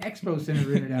freaking expo center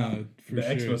rented out. No, for The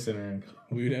sure. expo center.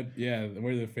 We would have,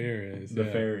 where the fair is. The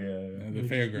fair, yeah. The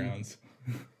fairgrounds.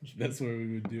 That's where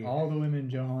we would do it. All the women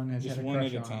John has just had a one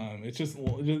crush at a on. time. It's just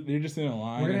they're just in a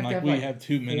line, We're and gonna like have we have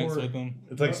 2 minutes with them.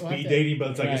 It's like We'll have speed to- dating, but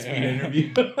it's like a Right, speed right.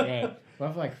 interview. Right.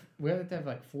 We have to have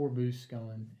like 4 booths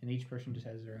going, and each person just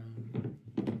has their own.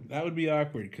 That would be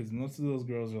awkward because most of those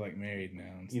girls are like married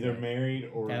now. And Either stuff. married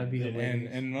or That would be hilarious.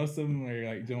 and most of them are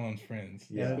like Joan's friends.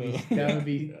 Yeah. That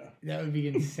would be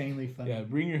insanely funny. Yeah,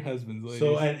 bring your husbands, ladies.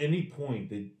 So at any point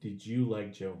did you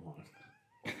like Johan?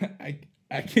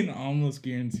 I can almost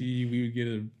guarantee you we would get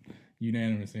a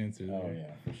unanimous answer there. Oh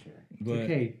yeah, for sure. But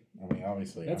Okay, I mean,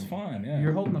 obviously, that's fine. Yeah,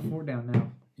 you're holding the fort down now.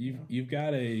 You've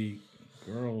got a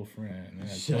girlfriend,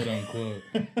 quote unquote,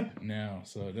 now,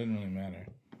 so it doesn't really matter.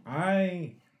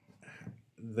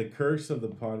 The curse of the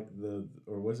pod,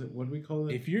 or was it, what do we call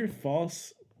it? If you're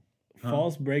false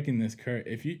breaking this curse,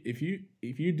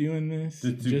 if you're doing this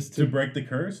just to break the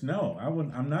curse, no,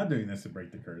 I'm not doing this to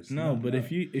break the curse. no, but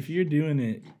if you're doing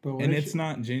it But what and if it's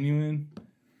not genuine,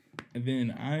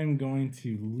 then I'm going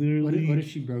to literally. what if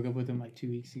she broke up with him like 2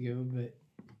 weeks ago,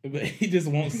 But he just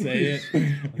won't say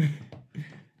it.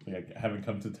 Like, I haven't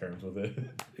come to terms with it.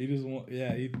 He just won't.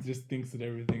 Yeah, he just thinks that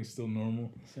everything's still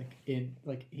normal. it's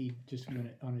like he just went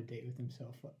on a date with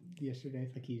himself yesterday.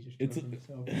 It's like he's just It's drugging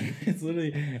himself. it's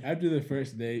literally after the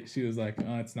first date, she was like,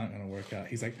 "Oh, it's not gonna work out."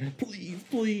 He's like,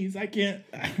 "Please, I can't,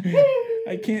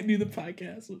 I can't do the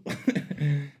podcast.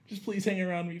 Just please hang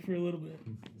around me for a little bit."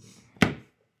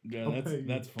 Yeah,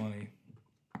 that's funny.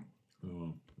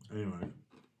 Oh, anyway,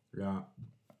 yeah.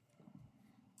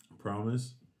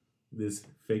 Promise, this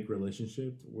fake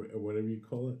relationship, whatever you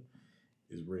call it,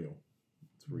 is real.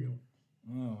 It's real.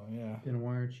 Oh yeah. Then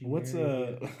why aren't you? What's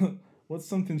what's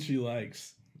something she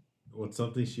likes? What's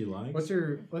something she likes? What's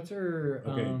her?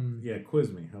 Okay, yeah,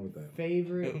 quiz me. How about that?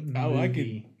 Favorite movie? Oh, I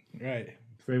could. Right.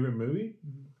 Favorite movie?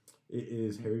 It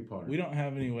is Harry Potter. We don't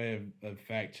have any way of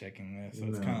fact checking this, so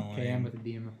it's No. kind of Okay, I'm lame. with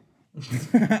the DM.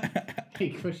 Hey,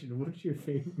 question: what's your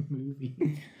favorite movie?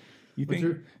 You What's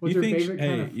think? her- what's you her think? favorite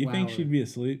kind of you think flower? she'd be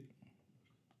asleep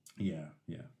Yeah.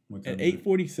 What at time is it?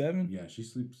 8:47? Yeah, she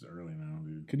sleeps early now,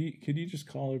 dude. Could you just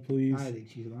call her, please? I think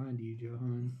she's lying to you,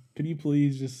 Johan. Could you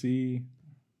please just see?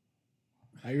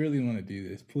 I really want to do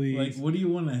this, please. Like, what do you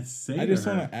want to say? I just to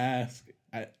her? want to ask.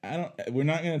 I don't. We're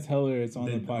not gonna tell her it's on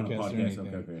the podcast or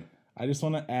anything. Okay. I just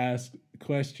want to ask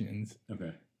questions.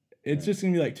 Okay. It's just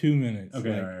gonna be like 2 minutes.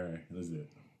 Okay. like- All right. Let's do it.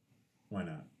 Why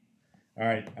not? All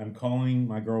right. I'm calling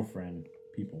my girlfriend.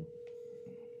 People.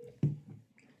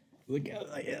 Look at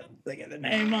the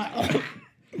name.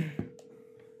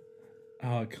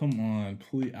 Oh, come on,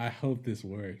 please! I hope this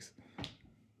works.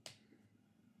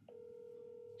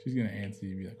 She's gonna answer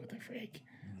you and be like, "What the freak?"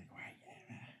 I'm like, why?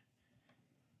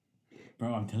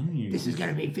 Bro, I'm telling you. This is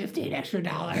gonna be $15 extra.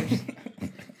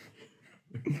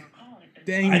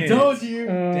 Dang I it! told you.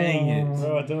 Dang it!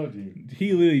 Bro, I told you.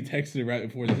 He literally texted her right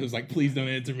before this. It was like, "Please don't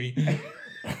answer me."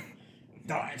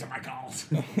 Don't answer my calls.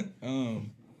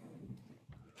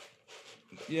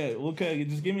 Yeah. Okay.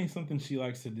 Just give me something she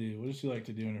likes to do. What does she like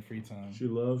to do in her free time? She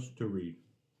loves to read.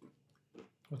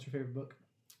 What's your favorite book?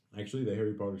 Actually, the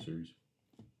Harry Potter series.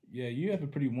 Yeah, you have a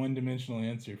pretty one-dimensional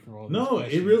answer for all. These No,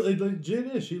 questions. it legit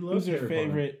is. She loves Who's your Harry Potter.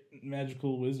 favorite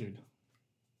magical wizard?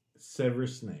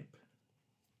 Severus Snape.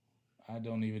 I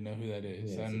don't even know who that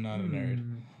is. Yeah, I'm not a nerd.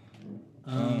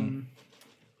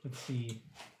 Let's see.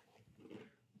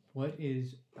 What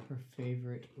is her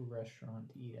favorite restaurant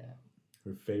to eat at?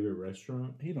 Her favorite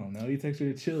restaurant? He don't know. He texted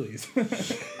her to Chili's.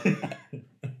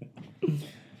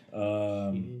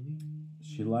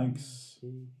 She likes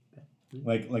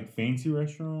like fancy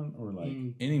restaurant or like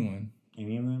Anyone.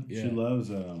 any of them. Yeah. She loves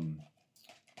what's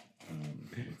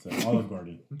that? Olive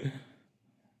Garden.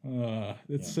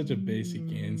 That's such a basic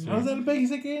answer. How's that a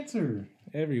basic answer?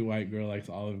 Every white girl likes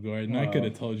Olive Garden. I Wow. could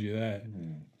have told you that.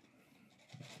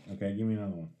 Okay, give me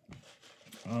another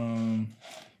one.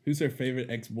 Who's her favorite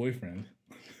ex-boyfriend?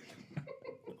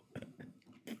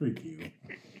 Freak you.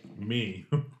 Me.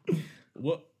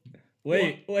 What?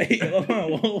 Wait. Hold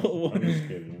on. Whoa. I'm just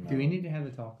kidding. Do we need to have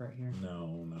a talk right here?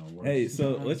 No. Hey,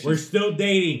 so We're still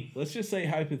dating. let's just say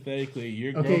hypothetically,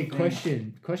 your Okay,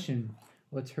 girlfriend. question.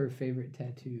 What's her favorite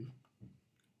tattoo?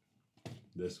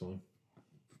 This one.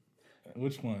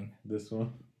 Which one? This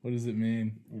one. What does it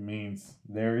mean? It means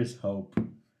there is hope.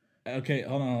 Okay,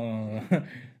 hold on.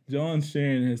 John's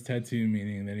sharing his tattoo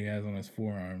meaning that he has on his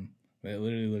forearm. That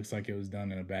literally looks like it was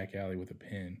done in a back alley with a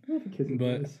pen. Because it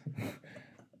But does.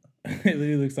 it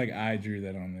literally looks like I drew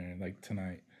that on there, like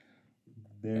tonight.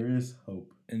 There is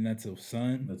hope. And that's a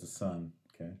sun. That's a sun.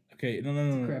 Okay. Okay,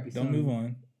 no. Crappy Don't sun. move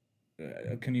on.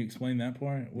 Can you explain that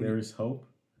part? There is hope.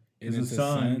 And It's a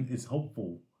sun. It's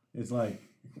hopeful. It's like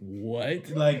What?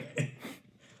 like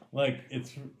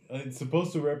it's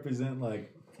supposed to represent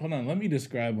like. Hold on, let me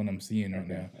describe what I'm seeing right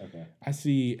now. Okay. I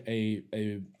see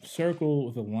a circle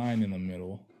with a line in the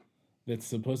middle that's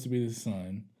supposed to be the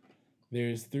sun.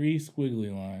 There's 3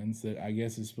 squiggly lines that I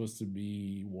guess is supposed to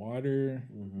be water,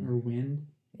 Or wind.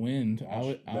 wind.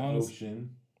 The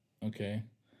ocean. Okay.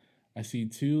 I see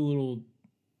 2 little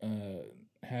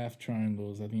half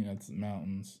triangles. I think that's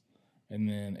mountains. And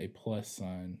then a plus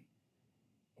sign,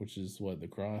 which is what, the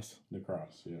cross? The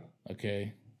cross. Yeah.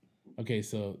 Okay,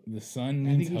 so the sun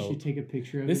I means think you hope. should take a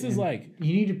picture of it. This is and like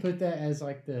you need to put that as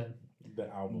like the The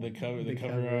album. the cover the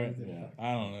cover cover art. of the- Yeah.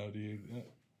 I don't know, dude.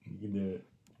 You can do it.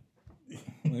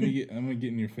 I'm gonna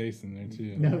get in your face in there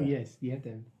too. No, yes, you have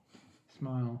to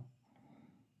smile.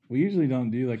 We usually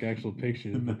don't do like actual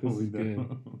pictures, but this No, we is good.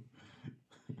 don't.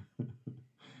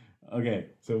 Okay,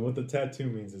 so what the tattoo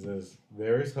means is this: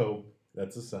 there is hope.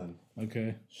 That's the sun.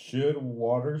 Okay. Should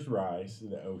waters rise,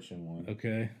 the ocean one,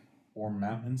 Okay. or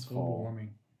mountains Global fall,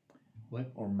 warming.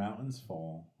 What? or mountains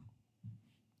fall,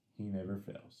 he never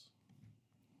fails.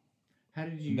 How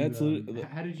did you? That's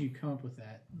how did you come up with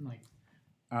that? Like,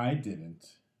 I didn't.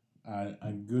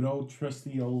 A good old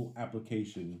trusty old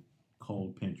application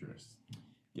called Pinterest.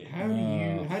 How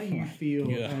do you feel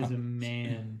Yeah. as a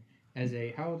man?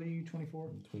 How old are you? 24.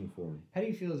 24. How do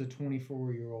you feel as a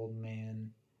 24-year-old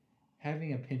man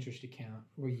having a Pinterest account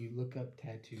where you look up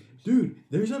tattoos? Dude,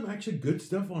 there's some actually good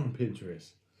stuff on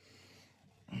Pinterest.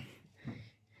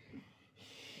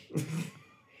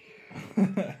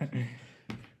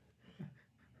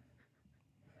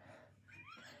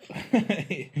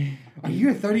 Are you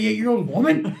a 38-year-old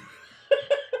woman?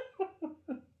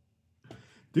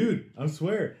 Dude, I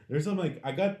swear, there's some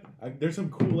there's some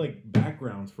cool like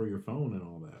backgrounds for your phone and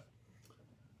all that.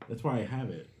 That's why I have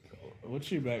it. What's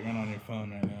your background on your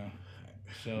phone right now?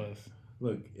 Show us.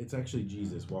 Look, it's actually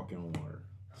Jesus walking on water.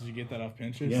 Did you get that off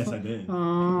Pinterest? Yes, I did.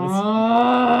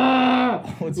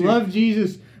 Love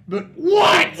Jesus, but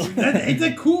what? It's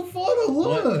a cool photo.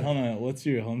 Look. Hold on. What's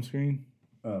your home screen?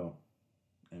 Oh,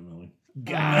 Emily.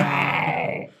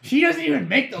 God. She doesn't even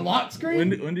make the lock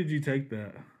screen. When did you take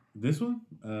that? This one?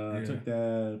 I took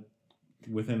that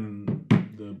within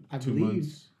the I 2 believe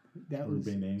months. that we've was.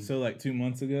 been dating. So like 2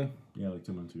 months ago. Yeah, like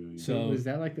 2 months ago. Yeah. So was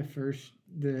that like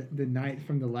the night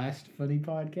from the last funny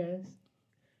podcast?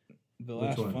 The Which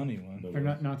last one? funny one. Or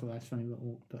not the last funny,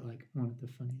 but like one of the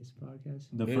funniest podcasts.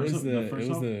 The first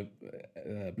one?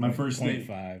 My first date.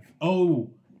 0.5. Oh,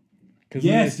 'Cause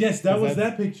yes, that's that was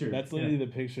that picture. That's literally the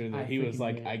picture that I he was freaking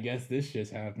like, did. I guess this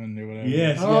just happened or whatever.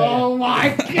 Yes. Oh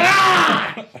my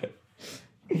god!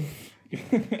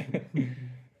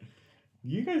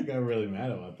 You guys got really mad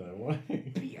about that. Why?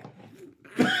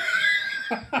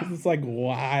 It's like,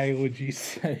 why would you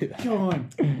say that? John,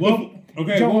 Well,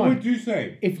 okay, John, what would you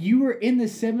say? if you were in the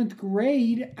 7th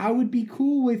grade, I would be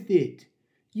cool with it.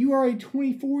 You are a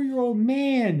 24-year-old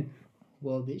man.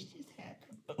 Well, this just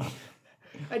happened.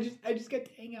 I just got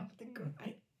to hang out with the girl.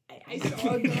 I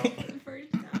saw a girl for the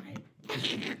first time.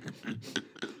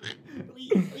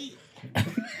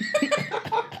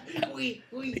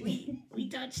 We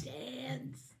touched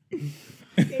hands.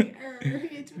 Her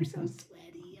hands were so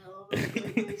sweaty. Oh my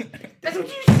goodness. That's what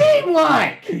you seem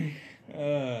like.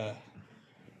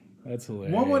 That's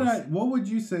hilarious. What would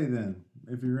you say then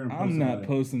if you're gonna? I'm not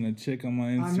posting a chick on my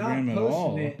Instagram I'm not at all.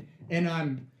 posting it, and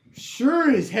I'm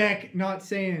sure as heck not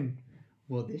saying,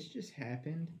 well, this just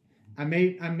happened. I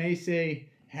may say,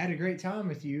 had a great time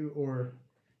with you, or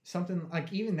something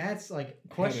like, even that's like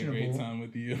questionable. Had a great time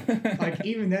with you. Like,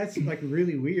 even that's like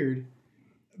really weird.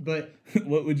 But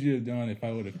what would you have done if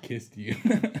I would have kissed you?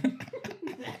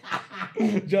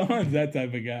 John's that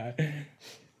type of guy.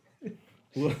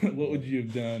 What would you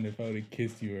have done if I would have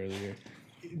kissed you earlier?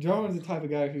 John was the type of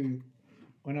guy who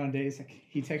went on dates. Like,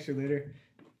 he texted her later,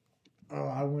 oh,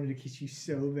 I wanted to kiss you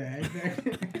so bad back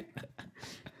then.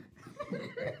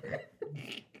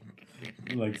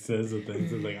 Like says the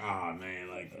things and like, ah man,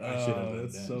 like I should have done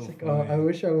that's that. so Like, funny. oh, I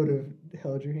wish I would have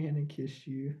held your hand and kissed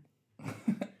you.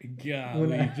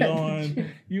 Golly,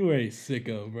 John, you are a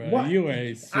sicko, bro. What? You are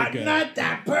a sicko. I'm not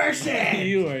that person.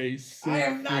 You are a sick I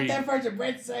am not freak. that person.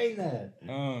 Brett's saying that.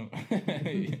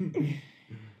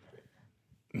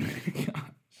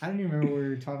 I don't even remember what we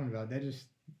were talking about. That just...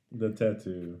 The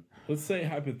tattoo. Let's say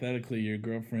hypothetically your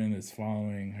girlfriend is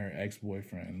following her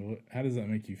ex-boyfriend. How does that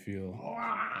make you feel? Oh,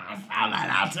 I found that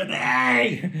out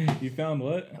today. You found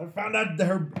what? I found out that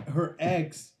her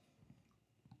ex,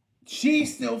 she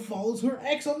still follows her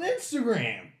ex on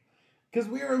Instagram. Because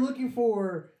we were looking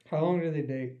for... How long did they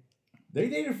date? They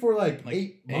dated for like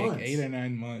 8 months. 8 or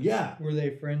 9 months. Yeah. Were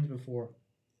they friends before?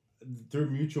 They're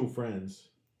mutual friends.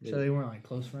 So they weren't like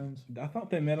close friends? I thought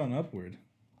they met on Upward.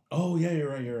 Oh, yeah, you're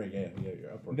right. Yeah,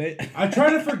 you're upward. They. I try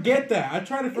to forget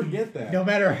that. No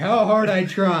matter how hard I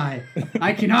try,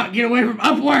 I cannot get away from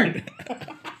Upward.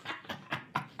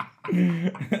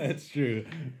 That's true.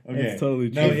 Okay. That's totally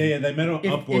true. No, yeah, they met on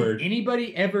Upward. If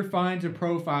anybody ever finds a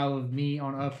profile of me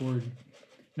on Upward,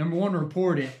 number 1,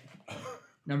 report it.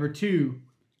 Number 2,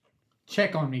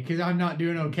 check on me because I'm not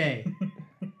doing okay.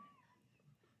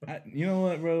 You know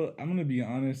what, bro? I'm gonna be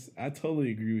honest. I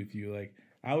totally agree with you. Like,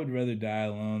 I would rather die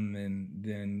alone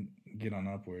than get on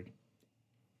Upward.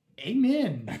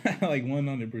 Amen. Like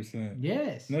 100%.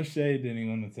 Yes. No shade to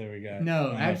anyone that's ever got.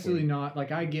 No, on absolutely Upward. not.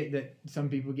 Like, I get that some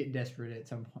people get desperate at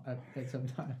some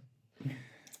time.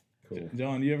 Cool.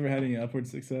 John, you ever had any Upward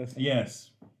success?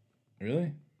 Yes.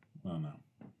 Really? Oh, no.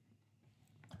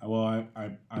 Well,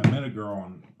 I met a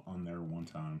girl on there one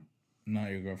time. Not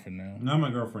your girlfriend now. Not my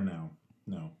girlfriend now.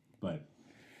 No. But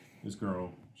this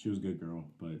girl, she was a good girl,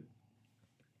 but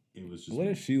it was just... What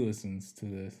if she listens to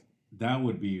this? That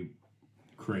would be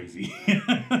crazy.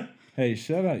 Hey,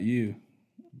 shout out you.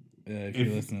 If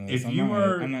you listen to this. I'm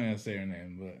not gonna say her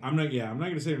name, but I'm not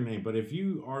gonna say her name, but if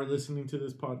you are listening to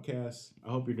this podcast, I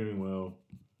hope you're doing well.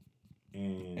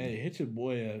 And Hey, hit your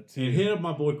boy up too. and hit up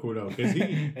my boy Cordell because he.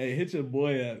 Hey, hit your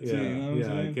boy up too. Yeah, You know what I'm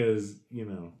saying? because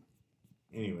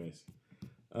anyways,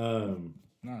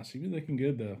 Nah, she be looking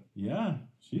good though. yeah,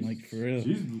 she's Like, for real.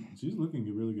 She's looking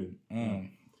really good.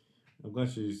 I'm glad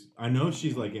I know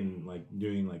she's like in like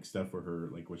doing like stuff for her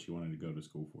like what she wanted to go to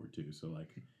school for too. So like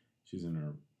she's doing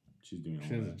all she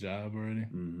has that. a job already.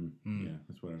 Mm-hmm. Yeah,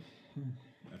 that's what I've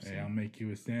Hey, I'll make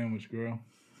you a sandwich, girl.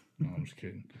 No, I'm just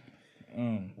kidding.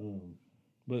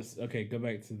 But okay, go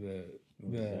back to the.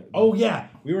 Oh yeah,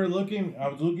 we were looking. I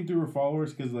was looking through her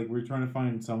followers because like we were trying to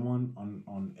find someone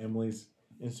on Emily's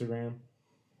Instagram,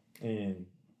 and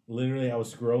literally I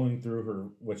was scrolling through her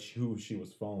who she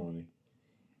was following,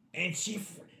 and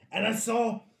I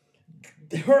saw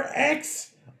her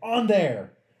ex on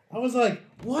there. I was like,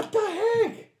 what the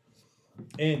heck?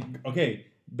 And okay,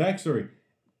 backstory: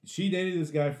 she dated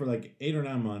this guy for like 8 or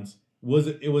 9 months.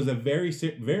 It was a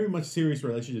very much serious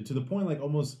relationship to the point like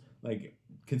almost like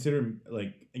considered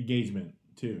like engagement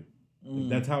too. Like,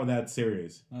 that's how that's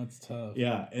serious. That's tough.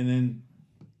 Yeah, and then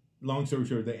long story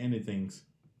short, they ended things.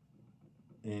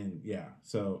 And yeah,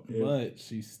 so but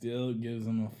she still gives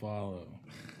him a follow.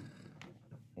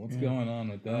 What's going on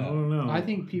with that? I don't know. I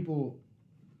think people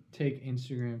take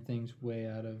Instagram things way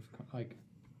out of like.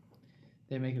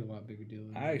 They make it a lot bigger deal.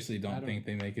 I actually don't think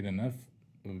they make it enough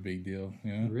of a big deal.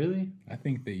 You know? Really? I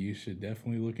think that you should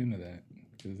definitely look into that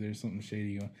because there's something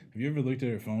shady going. Have you ever looked at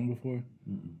her phone before?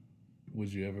 Mm-mm.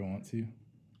 Would you ever want to?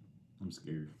 I'm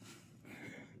scared.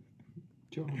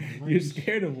 You're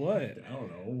scared of what? I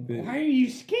don't know. Why are you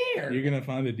scared? You're gonna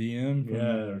find a DM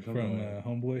from like,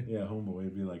 homeboy. Yeah, homeboy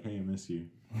would be like, "Hey, I miss you."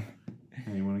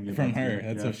 Hey, you want to get from her?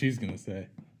 That's what she's gonna say.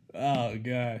 Oh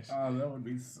gosh. Oh, that would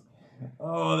be.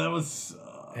 Oh, that was.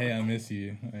 Hey, I miss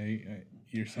you.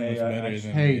 You're so much better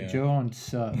than. Hey, Johan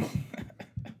sucks.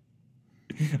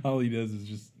 All he does is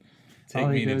just take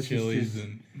me to Chili's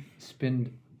and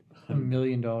spend $1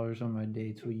 million on my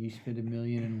dates. Will you spend $1.001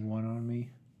 million on me?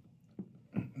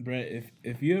 Brett,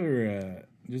 if you ever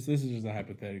this is just a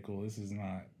hypothetical. This is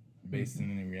not based in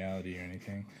any reality or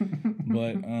anything.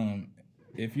 But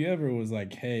if you ever was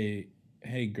like, hey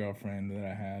girlfriend that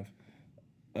I have,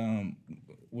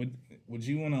 would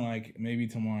you want to like maybe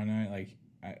tomorrow night like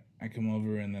I come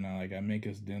over and then I make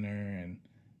us dinner and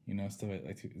stuff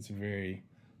like it's a very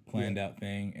planned out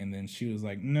thing, and then she was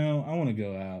like, no, I want to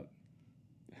go out.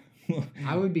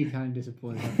 I would be kind of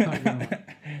disappointed. I'm not gonna lie.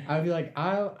 I'd be like,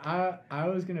 I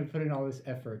was gonna put in all this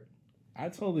effort. I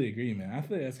totally agree, man. I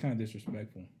feel like that's kind of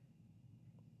disrespectful.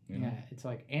 You know? Yeah, it's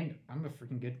like, and I'm a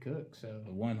freaking good cook, so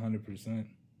 100%.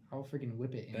 I'll freaking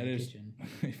whip it in the kitchen.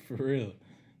 For real.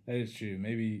 That is true.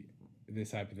 Maybe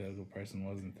this hypothetical person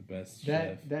wasn't the best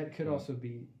chef. That could also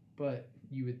be, but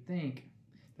you would think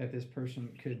that this person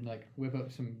could like whip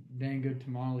up some dang good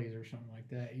tamales or something like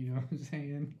that. You know what I'm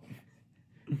saying?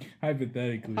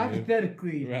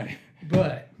 Hypothetically. Right.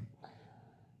 But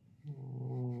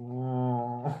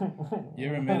you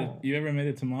ever made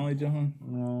a tamale, John?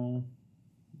 No.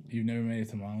 You've never made a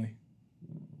tamale?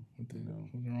 What's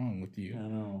wrong with you? I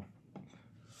know.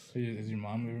 Has your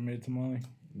mom ever made a tamale?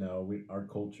 No, our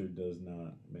culture does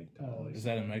not make tamales. Is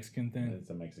that a Mexican thing? It's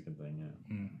a Mexican thing,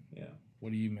 yeah. Yeah.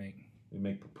 What do you make? We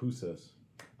make pupusas.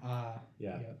 Yeah.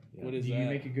 Yeah. What is Do that? you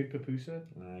make a good pupusa?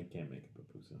 I can't make a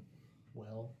pupusa.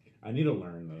 Well, I need to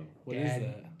learn though. What is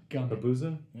that?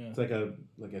 Pupusa? Yeah. It's like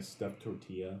a stuffed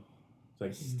tortilla. It's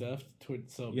like stuffed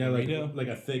so yeah, burrito? like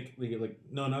a thick like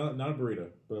no, not a burrito,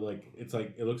 but like it's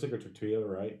like it looks like a tortilla,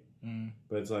 right?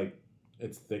 But it's like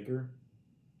it's thicker.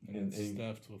 And it's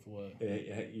stuffed with what?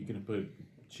 You can put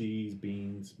cheese,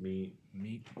 beans, meat.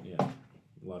 Meat? Yeah,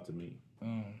 lots of meat.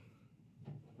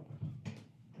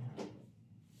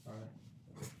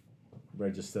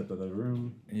 Brett just stepped out of the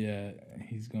room. Yeah,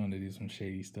 he's going to do some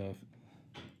shady stuff.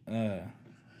 Where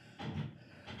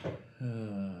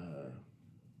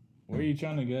are you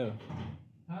trying to go?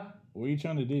 Huh? What are you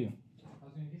trying to do? I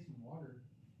was gonna get some water.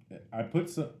 I put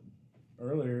some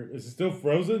earlier. Is it still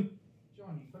frozen?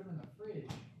 John, you put them in the fridge.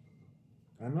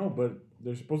 I know, but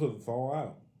they're supposed to thaw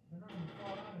out. They're not gonna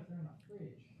fall out if they're in the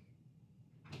fridge.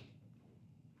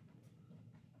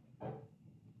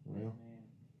 Well,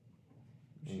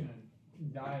 I'm just gonna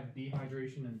die of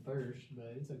dehydration and thirst,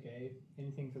 but it's okay.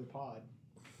 Anything for the pod.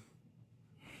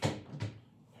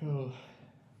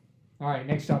 All right,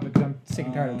 next topic, because I'm sick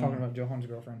and tired of talking about Johan's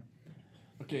girlfriend.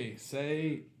 Okay,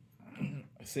 say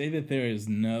that there is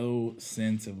no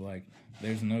sense of like,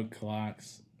 there's no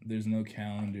clocks, there's no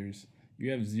calendars,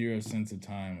 you have 0 sense of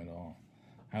time at all.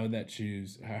 How would that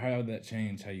how would that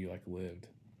change how you like lived?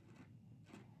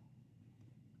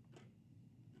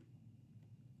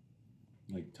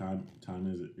 Like time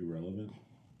is irrelevant.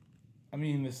 I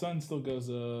mean, the sun still goes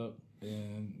up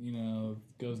and, you know,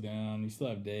 goes down. You still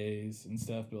have days and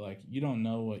stuff, but, like, you don't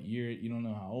know what year, you don't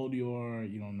know how old you are.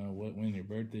 You don't know when your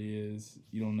birthday is.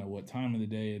 You don't know what time of the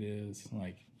day it is.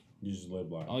 Like, You just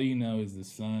live life. all you know is the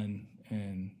sun,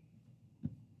 and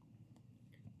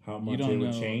How much it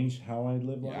would change how I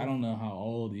live life? I don't know how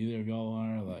old either of y'all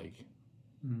are. Like,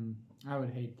 I would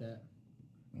hate that.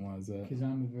 why is that? Because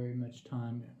I'm a very much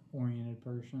time-oriented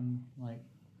person. Like,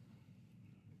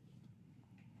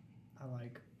 I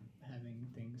like having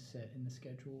things set in the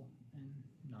schedule and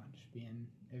not just being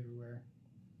everywhere.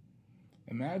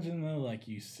 Imagine though, like,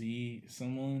 you see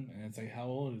someone and it's like, how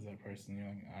old is that person? You're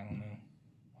like, I don't know.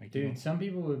 Like, Dude, some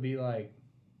people would be like,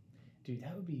 dude,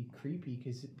 that would be creepy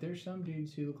because there's some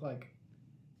dudes who look like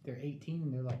they're 18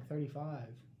 and they're like 35.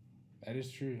 that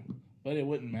is true, but it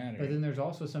wouldn't matter. But then there's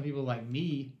also some people like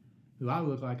me who I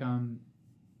look like I'm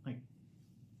like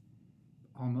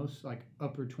almost like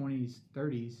upper 20s,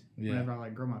 30s whenever I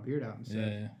like grow my beard out and stuff.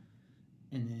 Yeah.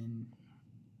 And then,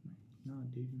 no,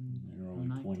 dude, You're I'm only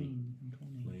 19. 20.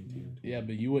 I'm 20. 19. Yeah,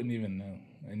 but you wouldn't even know,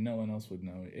 and no one else would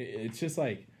know. It's just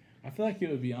like, I feel like it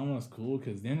would be almost cool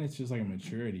because then it's just like a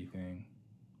maturity thing.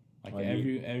 Like,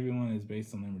 everyone is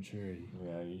based on their maturity.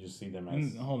 Yeah, you just see them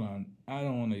as. Hold on, I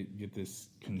don't want to get this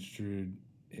construed.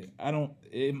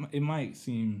 It might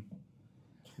seem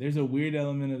there's a weird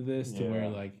element of this to where,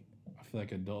 like, I feel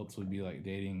like adults would be like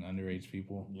dating underage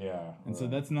people. Yeah. And so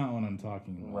that's not what I'm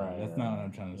talking about. Right. That's not what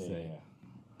I'm trying to say.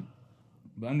 Yeah.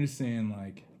 But I'm just saying,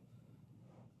 like,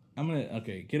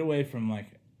 get away from, like,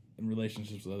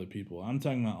 relationships with other people. I'm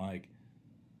talking about, like,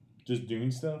 just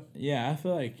doing stuff? Yeah, I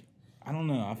feel like, I don't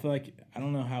know. I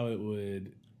don't know how it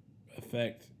would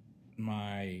affect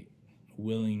my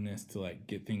willingness to, like,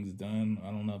 get things done. I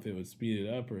don't know if it would speed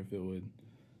it up or if it would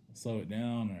slow it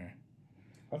down or...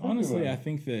 Honestly, I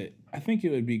think it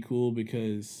would be cool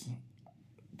because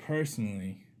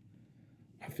personally,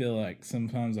 I feel like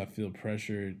sometimes I feel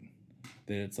pressured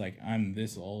that it's like I'm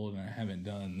this old and I haven't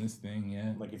done this thing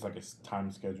yet. Like it's like a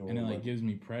time schedule. And it like gives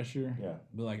me pressure. Yeah.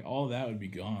 But like all that would be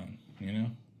gone, you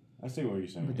know? I see what you're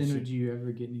saying. But then would you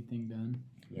ever get anything done?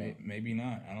 Yeah. Maybe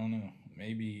not. I don't know.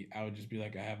 Maybe I would just be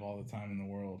like I have all the time in the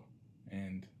world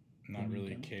and not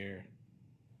really care.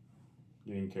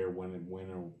 You didn't care when it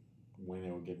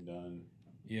would get done.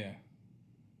 Yeah.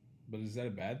 But is that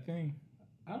a bad thing?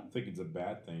 I don't think it's a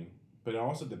bad thing. But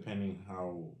also depending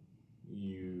how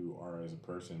you are as a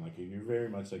person. Like if you're very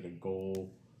much like a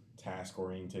goal, task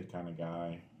oriented kind of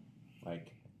guy,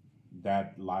 like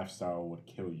that lifestyle would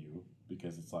kill you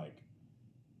because it's like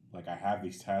I have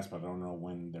these tasks but I don't know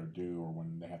when they're due or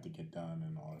when they have to get done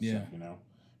and all that stuff, you know?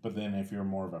 But then if you're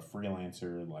more of a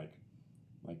freelancer, like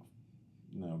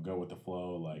you know, go with the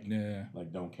flow, like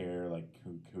don't care, like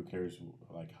who cares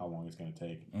like how long it's gonna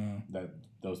take. That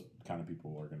those kind of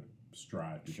people are gonna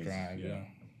strive. Yeah.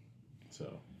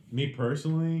 So me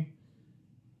personally,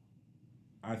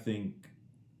 I think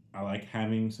I like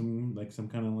having some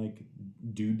kind of like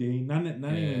due date. Not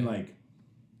even like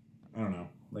I don't know,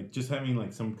 like just having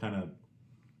like some kind of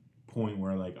point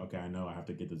where like okay, I know I have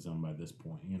to get this done by this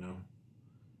point, you know.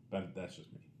 But that's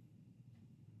just me.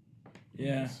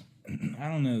 Yeah. I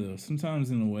don't know though.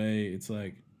 Sometimes in a way, it's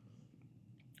like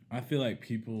I feel like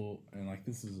people, and like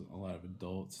this is a lot of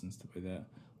adults and stuff like that.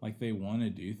 Like they want to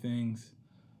do things,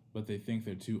 but they think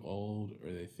they're too old,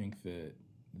 or they think that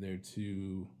they're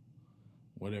too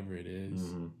whatever it is.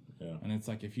 Mm-hmm. Yeah. And it's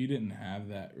like if you didn't have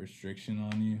that restriction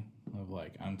on you of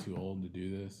like I'm too old to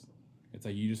do this, it's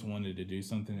like you just wanted to do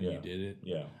something and you did it.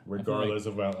 Yeah. Regardless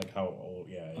of like how old.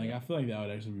 Yeah. Like I feel like that would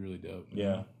actually be really dope. Yeah.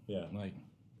 Know? Yeah. Like.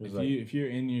 If you're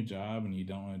in your job and you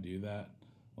don't want to do that,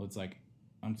 well, it's like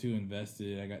I'm too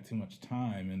invested. I got too much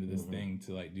time into this thing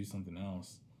to like do something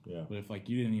else. Yeah. But if like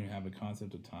you didn't even have a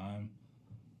concept of time,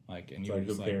 like and you were like,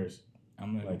 just who like, cares?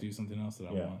 I'm gonna do something else that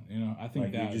I want. You know, I think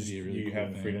like that would be a really you cool have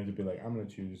the thing. freedom to be like I'm gonna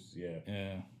choose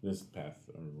this path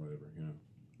or whatever. You know,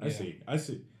 I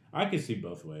see. I can see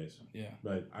both ways. Yeah.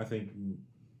 But I think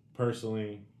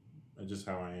personally, just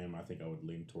how I am, I think I would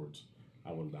lean towards.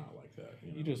 I would not like that.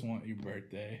 You just want your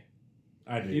birthday.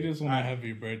 I do. You just want to have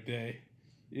your birthday.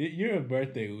 You're a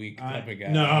birthday week type of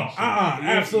guy. No,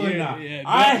 absolutely not. Yeah,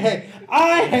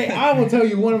 I will tell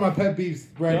you one of my pet peeves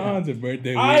right now. John's a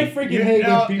birthday week. I freaking hate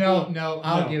when people. No,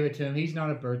 I'll give it to him. He's not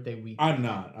a birthday week. I'm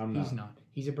not. He's not.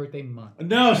 He's a birthday month.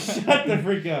 No, shut the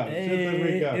freak up.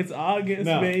 It's August,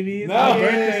 baby. It's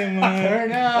birthday month.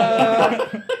 Turn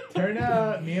up. Turn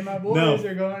up. Me and my boys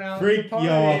are going out freak to party.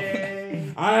 y'all.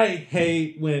 birthday. I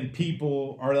hate when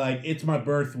people are like, it's my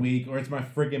birth week or it's my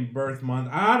freaking birth month.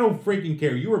 I don't freaking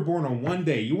care. You were born on one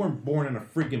day. You weren't born in a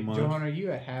freaking month. Johan, are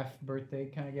you a half birthday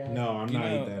kind of guy? No, I'm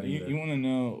not that either. You want to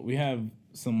know? We have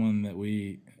someone that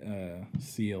we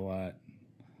see a lot.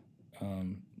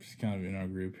 She's kind of in our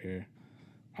group here.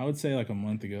 I would say like a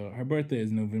month ago. Her birthday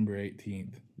is November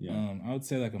 18th. Yeah. I would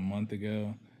say like a month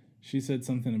ago, she said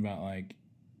something about like,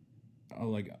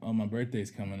 oh, my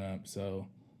birthday's coming up. So,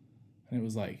 and it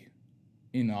was like,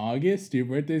 in August, your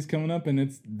birthday's coming up, and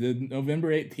it's the November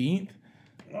 18th.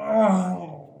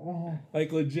 Oh.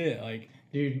 Like legit, like.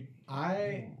 Dude,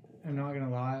 I am not gonna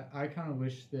lie. I kind of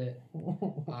wish that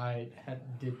I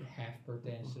did half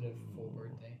birthday instead of full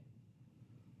birthday.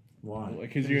 Why?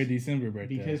 Because you're a December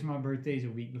birthday. Because my birthday is a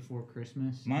week before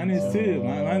Christmas. Mine is too.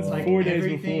 Mine's like 4 days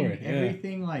before. Yeah.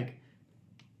 Everything like,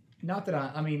 not that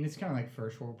I mean, it's kind of like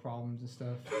first world problems and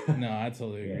stuff. No, I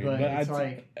totally agree. But it's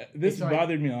this it's like-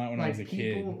 bothered me a lot when I was a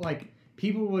people, kid. Like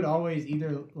people would always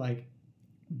either like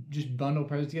just bundle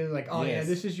presents together. Like, oh yeah, Yes.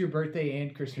 this is your birthday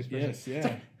and Christmas present. Yes,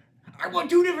 yeah. I want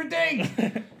two different things.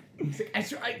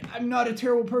 It's like, I'm not a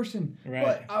terrible person, Right.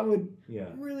 but I would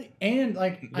really and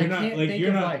like I can't think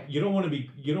of like you don't want to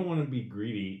be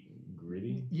greedy.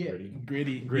 Yeah.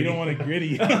 Gritty. Gritty. You don't want to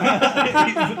gritty.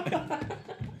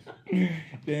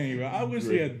 Dang, bro. I wish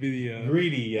we had video.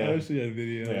 Greedy, yeah. I wish we had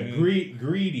video. Yeah, man.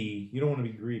 greedy. You don't want to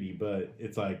be greedy, but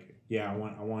it's like, yeah, I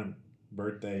want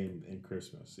birthday and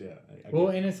Christmas. Yeah. I well,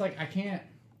 get it. and it's like I can't.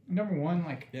 Number one,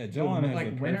 like Yeah, John has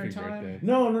like the winter perfect time. birthday.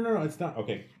 No, it's not.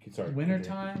 Okay, sorry.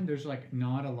 Wintertime, there's like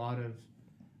not a lot of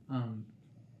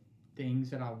things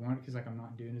that I want because like I'm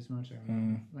not doing as much.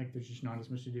 Like there's just not as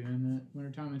much to do in the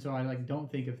wintertime, and so I like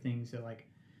don't think of things that like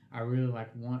I really like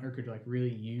want or could like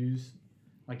really use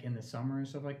like in the summer and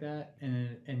stuff like that.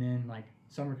 And then like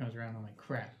summer comes around, I'm like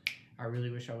crap. I really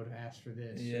wish I would have asked for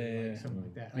this. or, like, something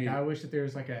like that. Like I wish that there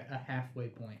was like a halfway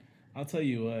point. I'll tell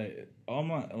you what,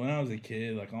 when I was a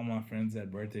kid, like all my friends had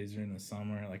birthdays during the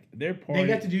summer. Like their parties,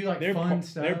 they got to do like fun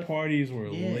stuff. Their parties were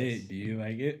Yes. lit,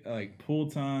 dude. Like pool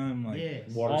time, like Yes.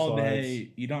 Water all slides.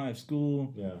 day. You don't have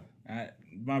school. Yeah.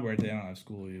 My birthday, I don't have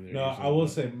school either. No, I will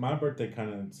say my birthday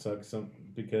kind of sucks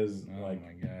because Oh like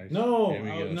my gosh. no, Here we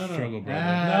go. no, Struggle, brother.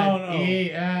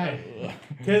 No.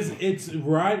 Because it's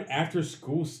right after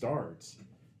school starts.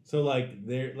 So like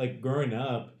they're like growing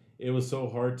up, it was so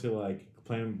hard to like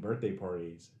plan birthday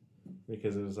parties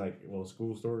because it was like, well,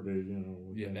 school started, you know.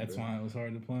 Yeah, that's why it was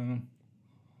hard to plan them.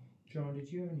 John, did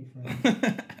you have any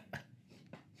friends?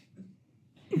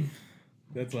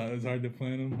 That's why it was hard to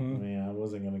plan them, I huh? mean, I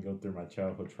wasn't gonna go through my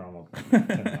childhood trauma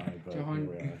tonight, but John, here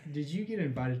we are. did you get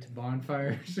invited to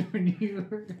bonfires when you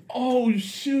were? Oh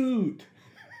shoot!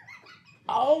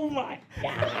 Oh my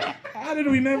god! How did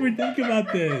we never think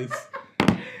about this?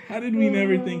 How did we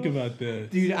never think about this?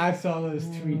 Dude, I saw those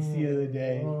tweets the other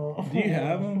day. Do you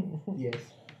have them? Yes.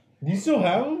 Do you still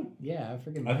have them? Yeah, I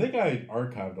freaking. I think I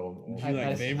archived all. Did you,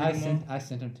 like, favorite them all? I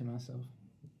sent them to myself.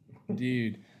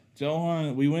 Dude,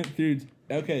 Johan, we went through.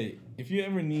 Okay, if you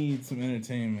ever need some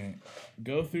entertainment,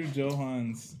 go through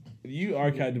Johan's. You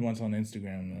archived a bunch on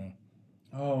Instagram though.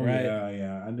 Oh Right.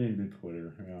 yeah. I didn't do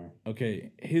Twitter. Yeah.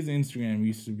 Okay, his Instagram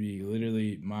used to be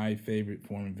literally my favorite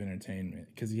form of entertainment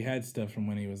because he had stuff from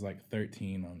when he was like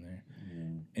 13 on there.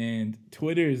 And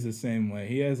Twitter is the same way.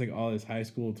 He has like all his high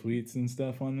school tweets and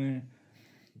stuff on there,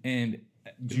 and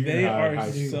they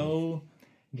are so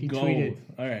He gold. tweeted.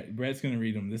 All right, Brett's gonna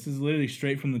read them. This is literally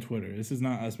straight from the Twitter. This is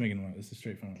not us making them up. This is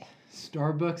straight from it.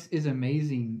 Starbucks is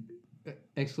amazing!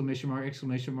 Exclamation mark!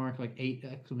 Exclamation mark! Like 8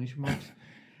 exclamation marks.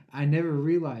 I never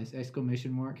realized!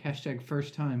 Exclamation mark! Hashtag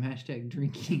first time! Hashtag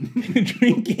drinking.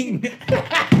 Drinking.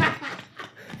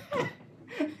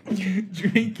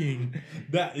 Drinking.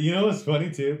 That, you know what's funny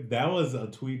too? That was a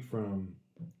tweet from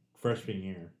freshman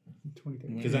year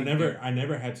 2013. because I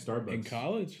never had Starbucks In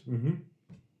college Mm-hmm.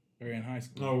 or in high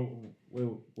school? Oh, wait,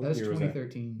 what That's year was that?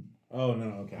 2013. Oh no,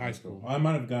 okay, High school. I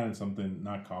might have gotten something,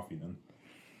 not coffee then.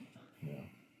 Yeah.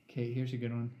 Okay, here's a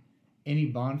good one. Any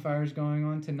bonfires going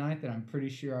on tonight that I'm pretty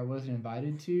sure I wasn't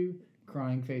invited to?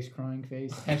 Crying face, crying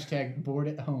face. Hashtag bored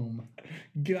at home.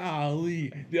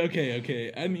 Golly.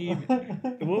 Okay. I need.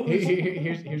 What was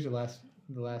Here's the last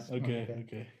one.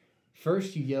 Okay.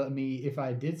 First, you yell at me if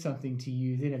I did something to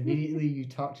you. Then immediately you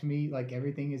talk to me like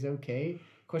everything is okay.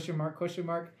 Question mark.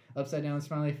 Upside down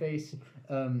smiley face.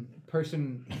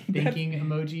 Person thinking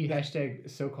emoji. Hashtag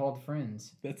so-called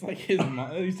friends. That's like his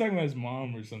mom. He's talking about his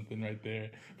mom or something right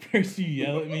there. First you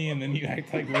yell at me and then you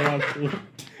act like we're all cool.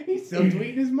 He's still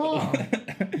tweeting his mom.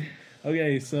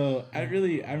 Okay, so I'm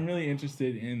really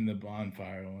interested in the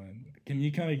bonfire one. Can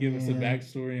you kind of give us a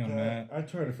backstory on that? I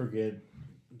try to forget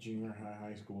junior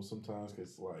high school sometimes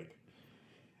because like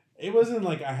it wasn't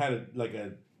like I had a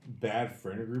bad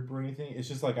friend group or anything. It's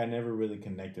just like I never really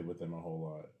connected with them a whole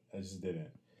lot. I just didn't.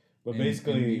 But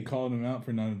basically, and you called him out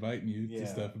for not inviting you to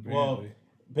stuff. Apparently, well,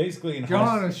 basically, in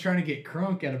John was trying to get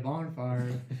crunk at a bonfire.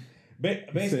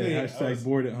 Basically, hashtag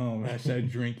bored at home.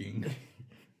 Hashtag drinking.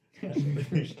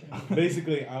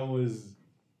 Basically, I was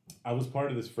part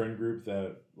of this friend group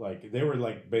that like they were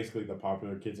like basically the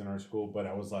popular kids in our school, but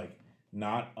I was like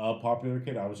not a popular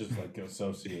kid. I was just like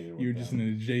associated with You were just an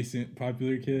adjacent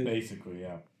popular kid. Basically,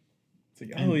 yeah. It's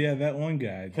like, oh yeah, that one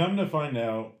guy. Come to find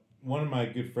out, one of my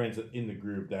good friends in the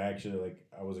group that actually like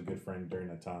I was a good friend during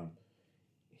that time.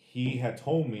 He had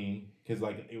told me because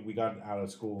like we got out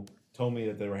of school, told me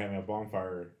that they were having a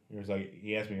bonfire. He was like,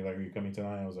 he asked me like, "Are you coming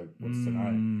tonight?" I was like, "What's tonight?"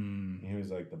 And he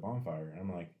was like, "The bonfire."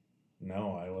 I'm like,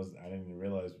 "No, I didn't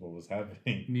realize what was happening."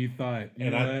 And you thought,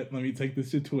 let me take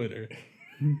this to Twitter.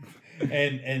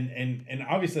 and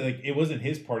obviously like it wasn't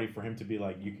his party for him to be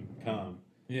like, "You can come."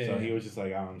 Yeah. So he was just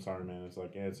like, "Oh, I'm sorry, man." It's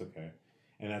like, "Yeah, it's okay."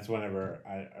 And that's whenever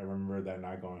I remember that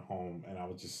night going home, and I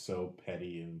was just so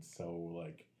petty and so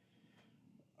like,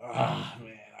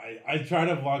 man, I try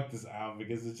to block this out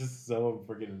because it's just so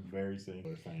freaking embarrassing.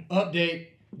 Update: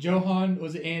 Johan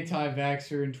was an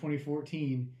anti-vaxxer in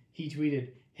 2014. He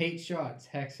tweeted, "Hate shots.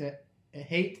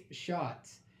 Hate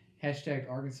shots. Hashtag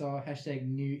Arkansas. Hashtag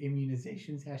new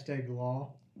immunizations. Hashtag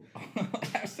law."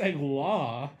 Hashtag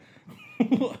law.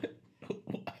 What?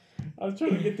 I was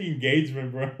trying to get the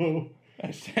engagement, bro.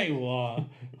 Hashtag law.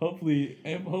 Hopefully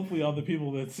all the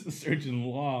people that's searching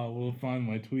law will find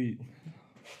my tweet.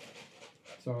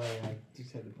 Sorry, I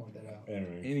just had to point that out.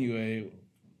 Anyway.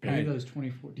 Maybe those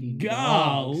 2014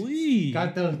 Golly. dogs.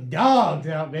 Got those dogs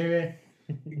out, baby.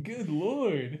 Good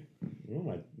Lord.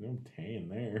 I'm tan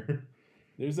there.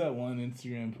 There's that one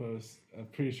Instagram post. I'm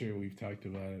pretty sure we've talked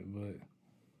about it, but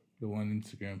the one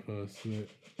Instagram post that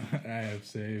I have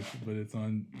saved, but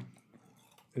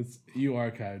you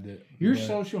archived it. Your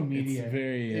social media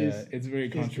it's very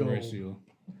controversial.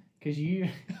 Because you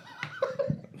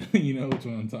you know which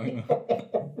one I'm talking about.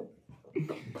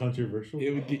 Controversial?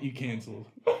 It would get you canceled.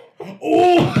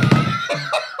 Oh!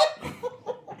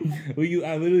 Well,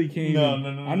 I literally can't. No.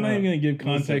 I'm not even gonna give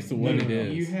context to what it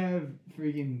is. You have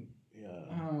freaking. Yeah.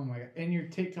 Oh my god! And your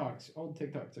TikToks, old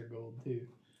TikToks are gold too.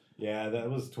 Yeah, that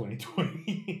was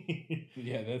 2020.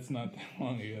 Yeah, that's not that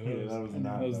long ago.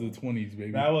 That was the 20s,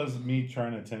 baby. That was me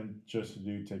trying to attempt just to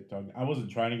do TikTok. I wasn't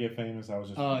trying to get famous. I was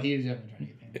just. Oh, he was definitely trying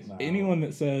to get famous. No. Anyone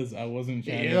that says I wasn't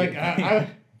trying to like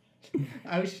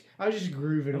I was just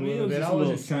grooving a little bit. I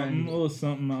wasn't trying. A little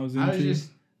something I was into. I was just.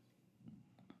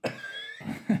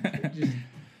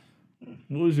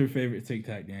 What was your favorite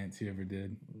TikTok dance you ever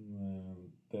did?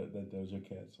 That Doja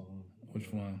Cat song.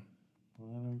 Which one?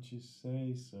 Why don't you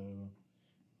say so?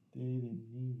 Didn't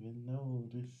even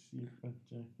notice you.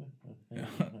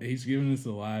 He's giving us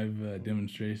a live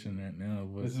demonstration right now.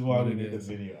 This is why we need a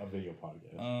video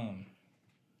podcast.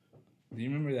 Do you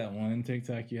remember that one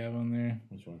TikTok you have on there?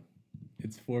 Which one?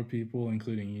 It's 4 people,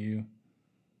 including you.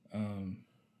 And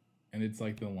it's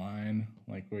like the line,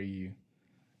 like where you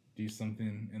do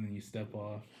something and then you step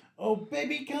off. Oh,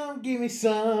 baby, come give me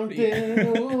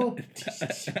something. Oh.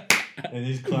 And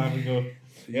he's clapping. Go.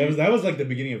 Yeah, that was like the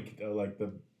beginning of like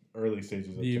the early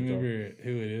stages of Do you TikTok. remember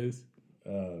who it is?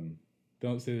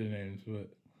 Don't say their names, but.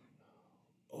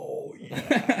 Oh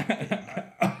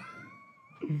yeah.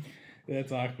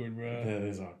 That's awkward, bro. That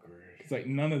is awkward. It's like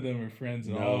none of them are friends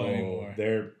at all anymore.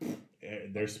 They're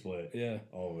split. Yeah.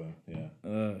 All of them. Yeah.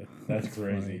 That's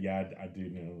crazy. Funny. Yeah, I do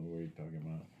know what you're talking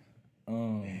about.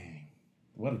 Dang.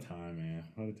 What a time, man.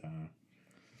 What a time.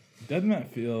 Doesn't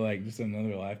that feel like just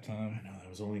another lifetime? I know. That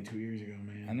was only 2 years ago,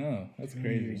 man. I know. That's 2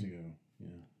 crazy. years ago.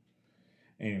 Yeah.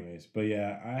 Anyways, but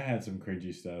yeah, I had some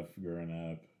cringy stuff growing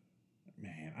up.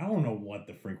 Man, I don't know what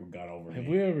the freak got over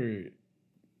me.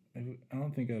 I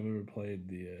don't think I've ever played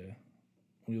the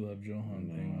We Love Johan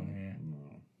thing on here. No.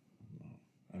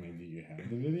 I mean, do you have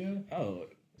the video? Oh,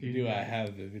 do I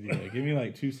have the video? Give me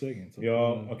like 2 seconds.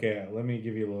 Yo, okay, let me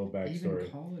give you a little backstory.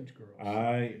 Even college girls.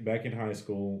 Back in high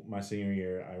school, my senior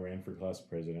year, I ran for class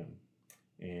president.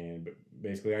 And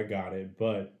basically I got it,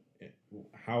 but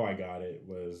how I got it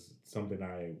was something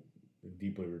I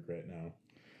deeply regret now.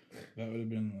 That would have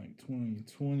been like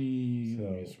 2020. So,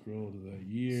 let me scroll to the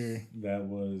year. It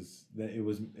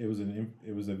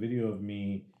was a video of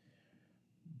me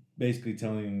basically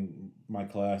telling my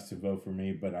class to vote for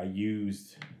me, but I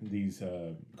used these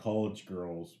college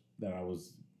girls that I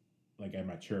was like at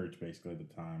my church basically at the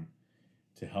time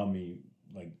to help me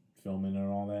like filming and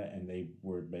all that, and they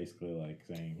were basically like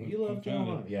saying, "You love I found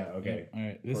John." Yeah. Okay. Yeah, all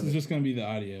right. This Or is the- just gonna be the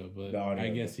audio, but The audio, I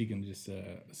guess okay. you can just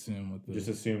assume what the. Just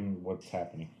assume what's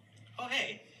happening. Oh,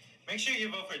 hey, make sure you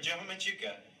vote for Joe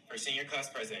Machuca for senior class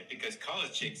president because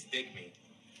college chicks dig me.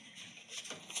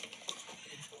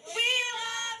 We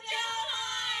love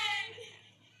Johan!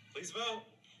 Please vote.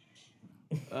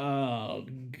 Oh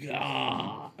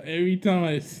God! Every time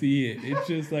I see it, it's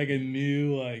just like a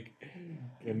new like.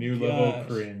 A new level of Gosh.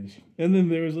 cringe. And then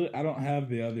there was I don't have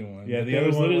the other one. Yeah, but the there other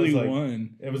was one was literally like-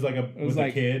 one. It was like a It was with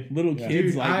like a kid. little Yeah. kids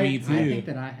Dude, like me too. I think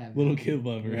that I have. Little kid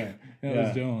lover. Yeah. That yeah.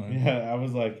 was Joan. Yeah, I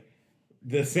was like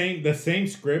the same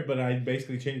script, but I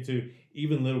basically changed it to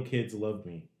even little kids love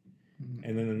me.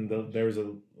 And then there was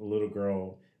a little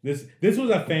girl. This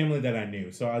was a family that I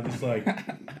knew, so I just like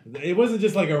it wasn't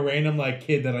just like a random like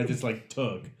kid that I just like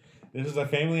took. This was a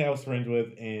family I was friends with,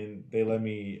 and they let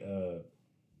me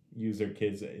use their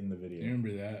kids in the video. You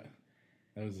remember that?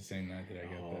 That was the same night that I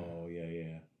got that. Oh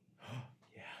yeah,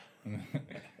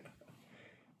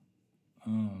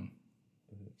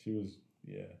 she was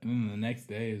and then the next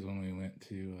day is when we went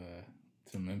to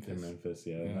Memphis. in Memphis.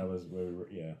 Yeah, Yeah. that was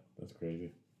that's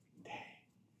crazy. Dang,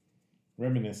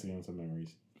 reminiscing on some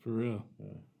memories. For real.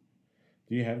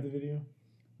 Do you have the video?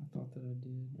 I thought that I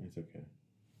did. It's okay.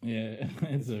 Yeah,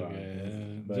 it's It's okay.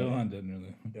 fine. But- Johan doesn't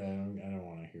really. I don't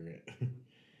want to hear it.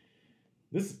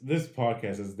 This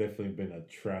podcast has definitely been a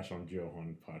trash on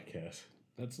Johan podcast.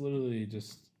 That's literally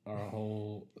just our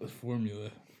whole formula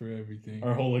for everything.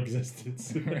 Our whole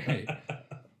existence. Right.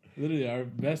 Literally, our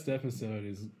best episode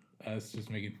is us just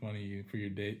making fun of you for your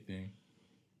date thing.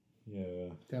 Yeah.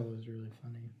 That was really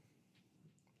funny.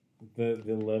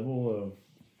 The level of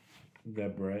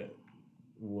that Brett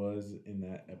was in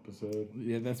that episode.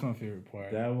 Yeah, that's my favorite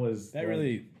part. That was That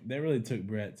really took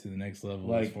Brett to the next level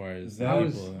Like, as far as that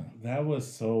was people. that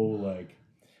was so like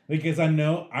because I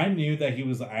knew that he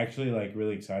was actually like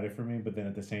really excited for me, but then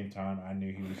at the same time I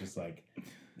knew he was just like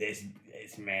this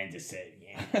man just said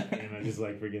yeah, and I just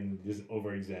like freaking just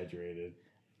over exaggerated.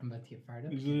 I'm about to get fired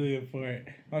up. There's literally a part.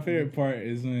 My favorite part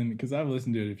is when, because I've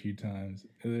listened to it a few times,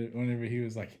 whenever he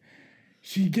was like,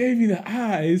 "She gave you the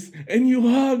eyes and you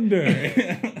hugged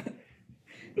her."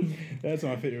 That's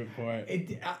my favorite part.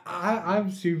 I'm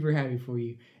super happy for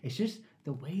you. It's just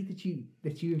the way that you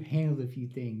have handled a few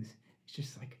things. It's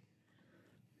just like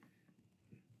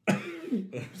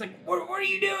it's like what are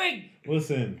you doing?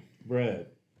 Listen,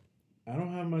 Brett, I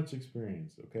don't have much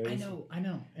experience. Okay, I know.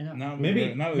 Not with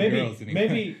Maybe not with maybe girls anymore.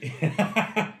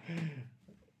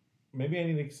 maybe I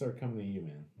need to start coming to you,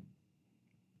 man.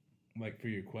 Like for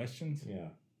your questions. Yeah.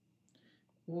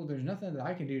 Well, there's nothing that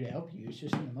I can do to help you. It's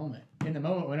just in the moment. In the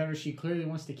moment, whenever she clearly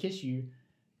wants to kiss you,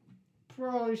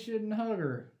 probably shouldn't hug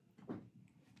her.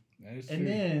 That is And true.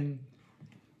 then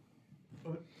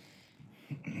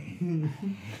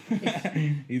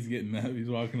He's getting up. He's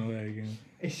walking away again.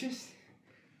 it's just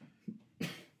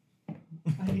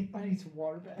I need some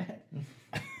water back.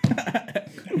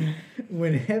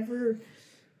 Whenever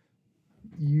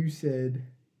you said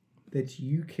that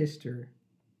you kissed her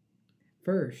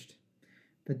first,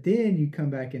 but then you come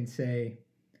back and say,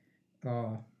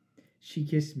 she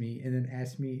kissed me, and then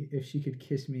asked me if she could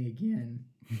kiss me again.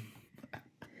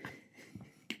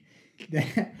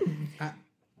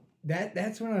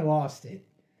 That's when I lost it.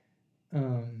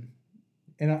 And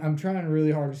I'm trying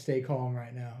really hard to stay calm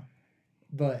right now,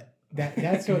 but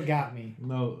that's what got me.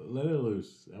 No, let it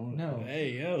loose. No,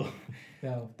 Hey yo.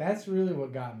 no, that's really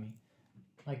what got me.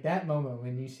 Like that moment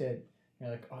when you said,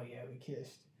 you're like, oh yeah, we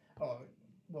kissed. Oh,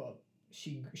 well,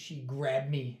 she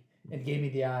grabbed me and gave me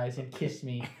the eyes and kissed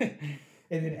me, and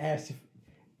then asked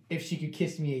if she could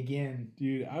kiss me again.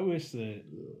 Dude, I wish that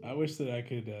I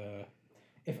could.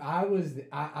 If I was,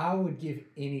 I would give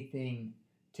anything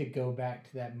to go back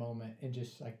to that moment and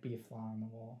just like be a fly on the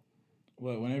wall.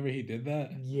 Whenever he did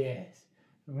that. Yes.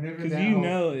 Whenever Because that you whole-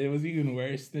 know it was even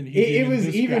worse than he. it was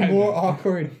even described more it.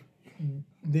 awkward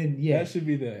than That should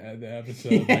be the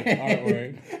episode like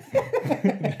artwork.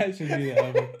 That should be the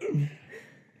episode.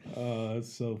 Oh,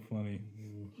 that's so funny.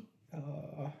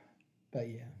 But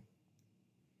yeah.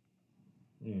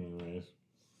 Anyways.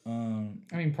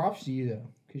 I mean, props to you though,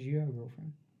 because you have a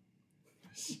girlfriend.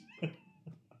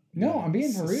 No, I'm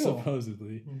being for real.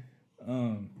 Supposedly.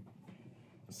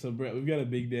 So Brett, we've got a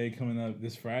big day coming up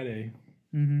this Friday.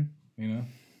 Mm-hmm. You know.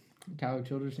 Tyler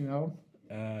Childers' new album.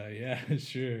 Yeah,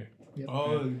 sure. Yep.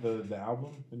 Oh, the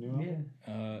album, the new album.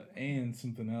 Yeah. And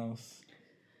something else.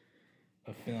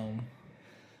 A film.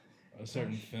 A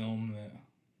certain film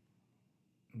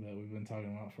that we've been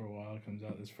talking about for a while comes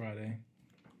out this Friday.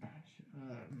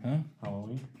 Huh?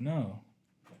 Halloween. No.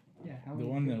 Yeah. The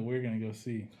one that we're gonna go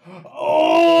see.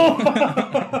 Oh,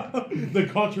 the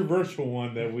controversial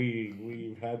one that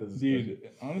we've had this discussion. Dude,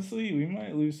 honestly, we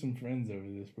might lose some friends over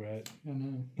this, Brett. I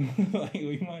know. Like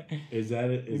we might. Is that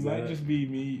it? It might just be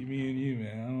me and you,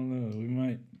 man. I don't know. We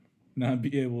might not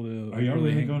be able to. Are y'all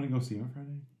really going to go see him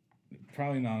Friday?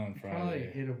 Probably not on Friday.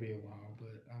 Probably it'll be a while,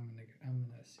 but I'm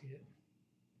gonna see it.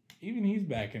 Even he's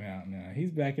backing out now.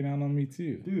 He's backing out on me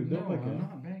too. Dude, No, don't back I'm out.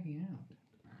 not backing out.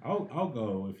 I'll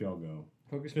go if y'all go.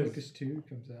 Hocus Yes. Pocus 2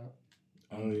 comes out.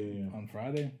 Oh yeah. On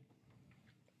Friday.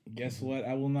 Guess what?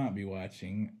 I will not be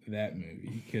watching that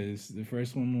movie because the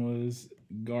first one was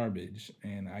garbage,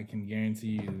 and I can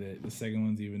guarantee you that the second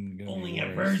one's even gonna be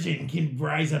worse. can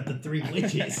rise up to 3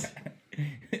 witches.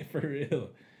 For real.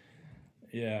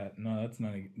 Yeah, no, that's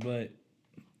not. But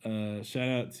shout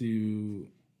out to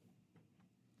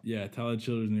Tyler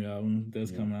Childers' new album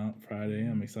does come out Friday.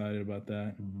 I'm excited about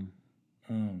that.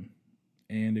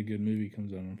 And a good movie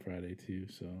comes out on Friday too.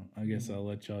 So I guess I'll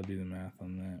let y'all do the math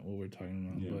on that. What we're talking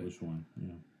about. Yeah, but which one?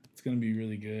 Yeah. it's gonna be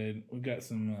really good. We've got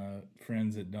some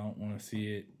friends that don't want to see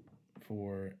it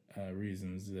for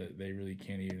reasons that they really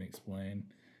can't even explain.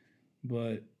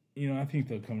 But I think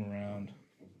they'll come around.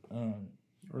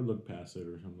 Or look past it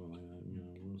or something like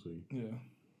that. We'll see. Yeah.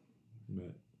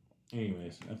 But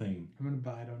anyways, I think I'm gonna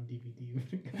buy it on DVD.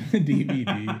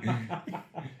 DVD.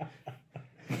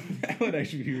 That would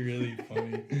actually be really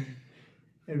funny.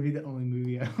 It'd be the only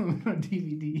movie I own on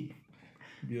DVD.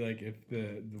 Be like if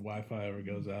the Wi-Fi ever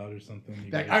goes out or something.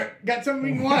 You Like, guys- all right, got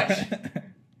something to watch.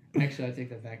 Actually, I take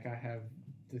that back. I have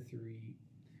the 3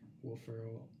 Will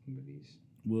Ferrell movies.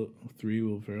 3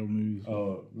 Will Ferrell movies.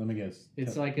 oh, let me guess.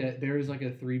 It's there was like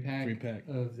a 3-pack 3-pack.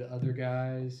 of the other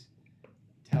guys,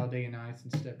 Talladega Nights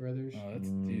and Step Brothers. Oh,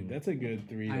 dude, that's a good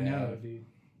 3. I to know, have. dude.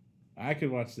 I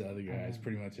could watch the other guys know.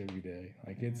 pretty much every day.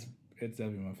 Like it's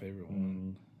definitely my favorite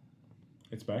one.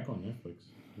 It's back on Netflix.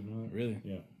 You know that? Really?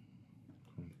 Yeah.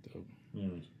 Dope.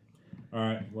 Anyways. All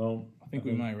right. Well, I think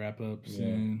we might wrap up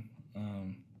soon.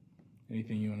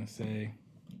 Anything you want to say?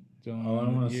 John, all I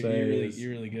want to say is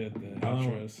you're really good at the all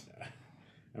outros.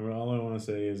 I want to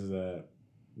say is that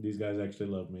these guys actually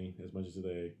love me as much as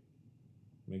they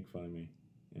make fun of me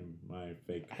and my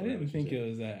fake. I didn't think it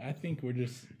was that. I think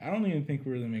I don't even think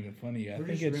we're really making fun of you. I We're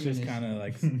think just it's just kind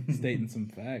reminiscing. of like stating some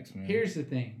facts, man. Here's the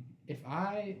thing: if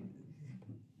I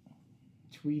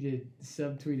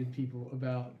subtweeted people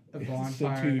about a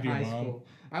bonfire in Subtweeted your high mom. school,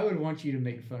 I would want you to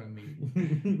make fun of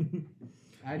me.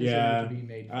 I deserve Yeah, to be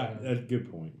made fun of. that's good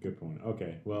point. Good point.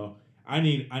 Okay, well, I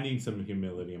need some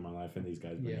humility in my life, and these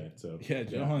guys bring it. So Yeah,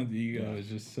 Johan's ego is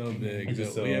just so big It's that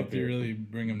just so we have up to here. really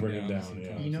bring him Bring him down. down, sometimes.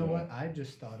 yeah. You know so- what I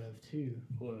just thought of too?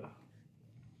 What?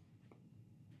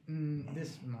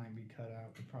 This might be cut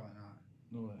out, but probably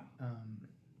not. What?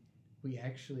 We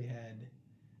actually had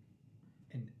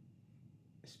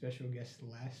a special guest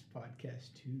last podcast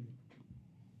too.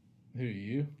 Who,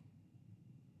 you?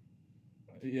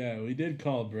 Yeah, we did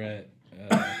call Brett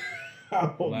last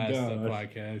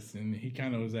podcast, and he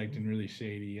kind of was acting really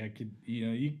shady. I could,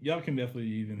 y'all can definitely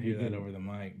even hear that over the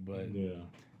mic, but Yeah.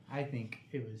 I think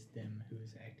it was them who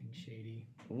was acting shady.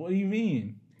 what do you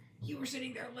mean? You were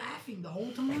sitting there laughing the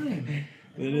whole time.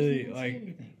 Literally, I wasn't like, saying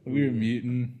anything. we were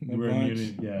muting a We were bunch.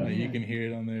 muted, yeah. Like, you Yeah. can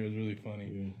hear it on there. It was really funny.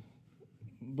 Yeah.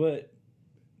 But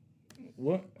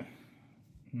what?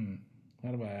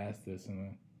 How do I ask this in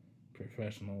a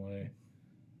professional way?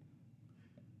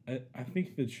 I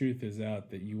think the truth is out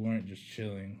that you weren't just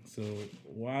chilling. So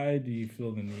why do you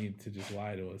feel the need to just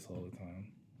lie to us all the time?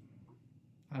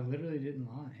 I literally didn't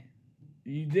lie.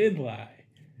 You did lie.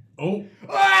 Oh.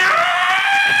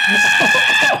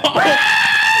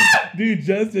 Dude,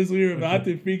 just as we were about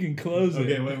to freaking close it.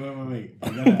 Okay. Wait. I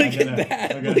Look gotta, at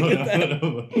that. I gotta, Look hold at on, that.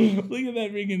 hold on. Look at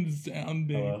that freaking sound,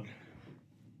 dude. Hello.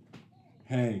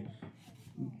 Hey.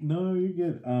 No, you're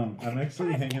good. I'm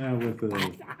actually hanging out with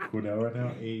Cordell right now.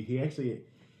 He actually,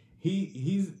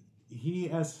 he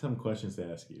has some questions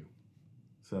to ask you.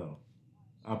 So,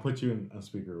 I'll put you on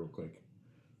speaker real quick.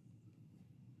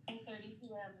 9:30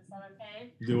 p.m. Is that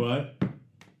okay? Do what?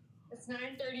 It's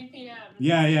 9:30 p.m.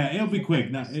 Yeah. It'll be quick.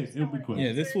 No, it'll be quick.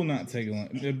 Yeah, this will not take long.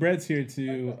 Brett's here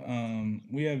too.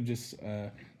 We have just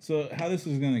so how this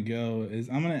is gonna go is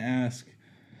I'm gonna ask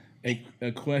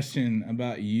a question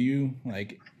about you,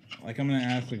 like I'm gonna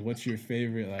ask like what's your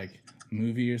favorite like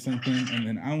movie or something, and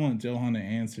then I want Johan to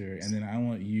answer, and then I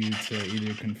want you to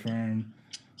either confirm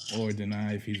or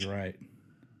deny if he's right.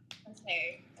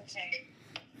 Okay.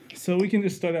 So we can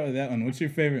just start out with that one. What's your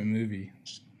favorite movie?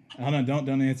 Hold on,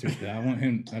 don't answer it. I want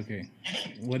him. Okay,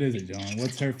 what is it, John?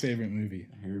 What's her favorite movie?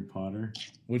 Harry Potter.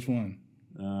 Which one?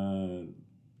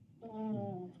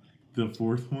 The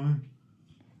fourth one?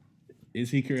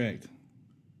 Is he correct?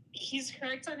 He's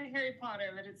correct on Harry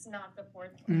Potter, but it's not the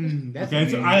fourth one. That's Okay,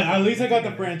 so amazing. at least I got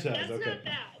the franchise. That's Okay. not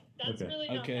bad. That's Okay. really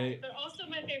not Okay. bad. But also,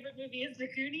 my favorite movie is The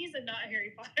Goonies and not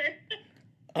Harry Potter.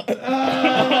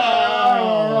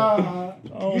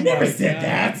 Oh You never my said God.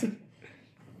 that.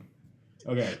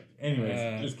 Okay.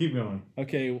 Anyways, just keep going.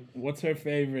 Okay, what's her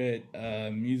favorite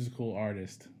musical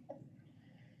artist?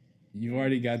 You've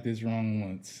already got this wrong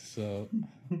once, so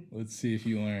let's see if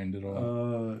you learned at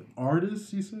all.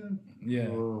 Artist, you said? Yeah,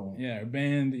 Oh. yeah, or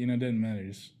band, doesn't matter.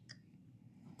 Just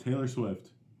Taylor Swift.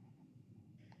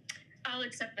 I'll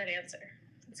accept that answer.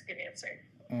 That's a good answer.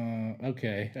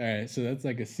 okay, all right. So that's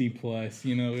like a C plus.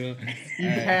 We don't, You all right.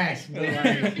 passed, but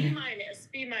like, B minus.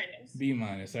 B minus. B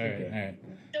minus. All right, Okay. all right.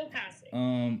 Still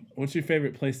passing. What's your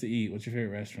favorite place to eat? What's your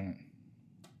favorite restaurant?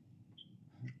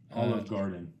 Olive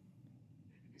Garden.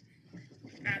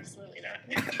 Absolutely not.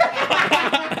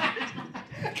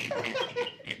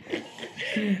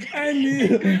 I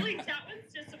knew. Really, that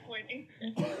one's disappointing.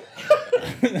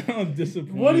 I'm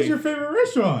disappointed. What is your favorite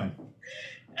restaurant?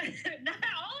 Not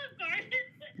Olive Garden.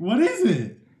 What is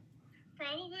it?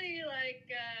 Probably like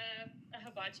a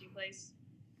hibachi place.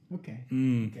 okay.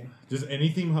 Mm. Just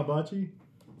anything hibachi?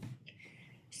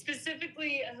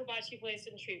 Specifically, a hibachi place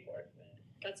in Shreveport. But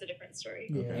that's a different story.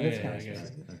 Yeah, Okay. that's Yeah, kind I of guess.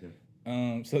 specific.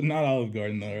 Okay. So not Olive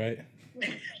Garden though, right? Do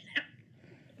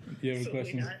you have a Absolutely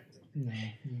question? not. No,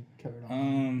 you covered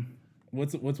all.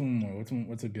 What's one more?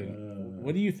 What's a good one?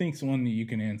 What do you think's one that you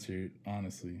can answer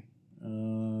honestly?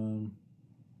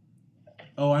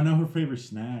 Oh, I know her favorite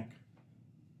snack.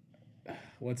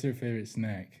 What's her favorite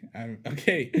snack?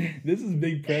 Okay, this is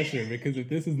big pressure because if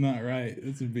this is not right,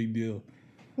 it's a big deal.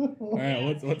 All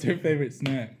right, what's her favorite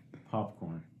snack?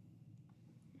 Popcorn.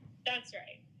 That's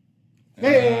right.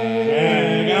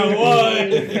 Hey! I got one. All right,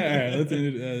 let's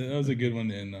end it. That was a good one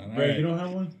to end on. All Brad, right. you don't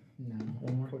have one? No,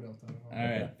 One more? Quit off that. All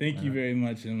right. Okay. Thank you very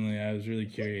much, Emily. I was really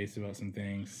curious about some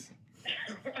things.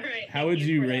 All right. How would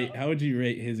you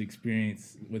rate his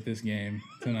experience with this game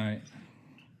tonight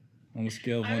on a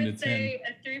scale of I 1 to would 10? say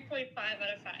a 3.5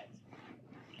 out of 5.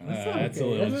 That's not That's a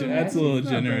okay. little That's that's a little not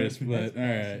bad. generous, but That's all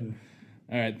right.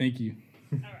 All right, thank you.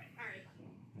 All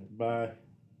right. Bye.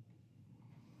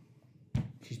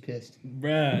 She's pissed.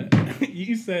 Bruh,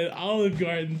 you said Olive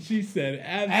Garden. She said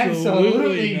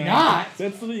Absolutely not.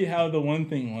 That's literally how the one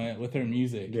thing went with her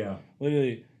music. Yeah.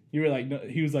 Literally, you were like, no,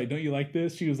 he was like, don't you like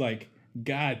this? She was like,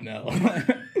 God, no.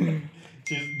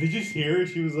 Did you hear her?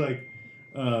 She was like,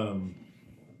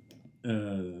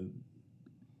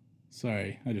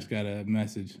 Sorry, I just got a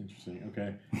message. interesting.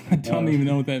 Okay. I don't even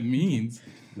know what that means.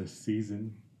 The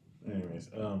season. Anyways,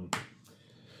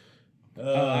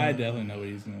 I definitely know what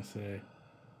he's gonna say.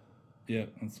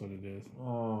 Yep, that's what it is.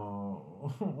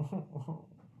 Oh.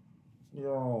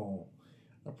 Yo.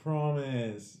 I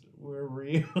promise. We're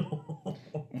real.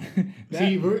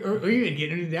 See, we're even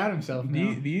getting him to doubt himself do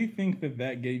now. you think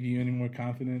that gave you any more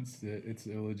confidence that it's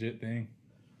a legit thing?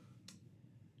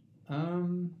 I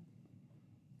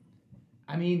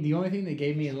mean, the only thing that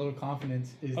gave me a little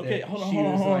confidence is Okay, that hold on, she hold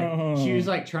on, was hold like on, hold on. she was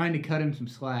like trying to cut him some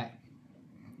slack.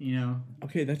 You know?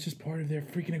 Okay, that's just part of their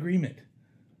freaking agreement.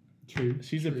 True.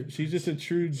 She's just a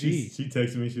true G. She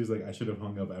texted me. She was like, I should have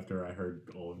hung up after I heard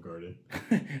Olive Garden.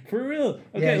 For real.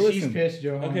 Okay, Yeah, listen. she's pissed,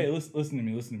 Joe. Okay, listen to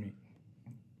me. Listen to me.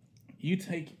 You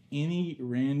take any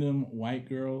random white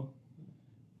girl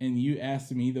and you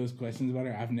ask me those questions about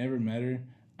her. I've never met her.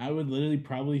 I would literally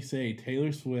probably say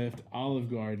Taylor Swift, Olive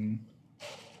Garden,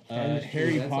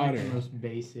 Harry that's Potter. Like the most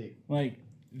basic. Like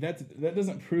that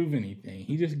doesn't prove anything.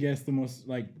 He just guessed the most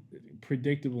like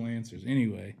predictable answers.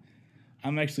 Anyway,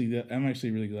 I'm actually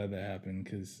really glad that happened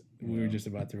because we were just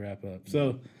about to wrap up.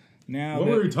 So now What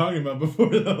were we talking about before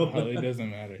though? oh, it doesn't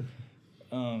matter.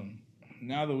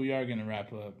 Now that we are gonna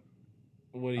wrap up,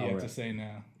 what do you have to say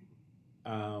now?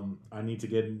 I need to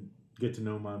get to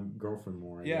know my girlfriend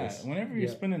more. I guess. Whenever you're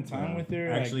spending time with her,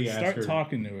 Actually like, ask start her.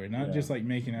 talking to her, not Yeah. just like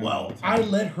making out. all Well, the I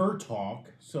time. let her talk,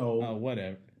 so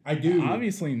Whatever. I do.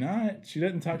 Obviously not. She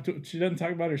doesn't talk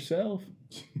about herself.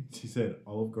 She said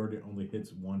Olive Garden only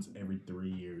hits once every 3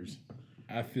 years.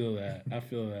 I feel that.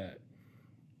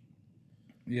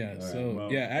 Yeah. All So right, well,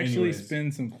 actually anyways.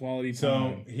 spend some quality So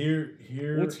time.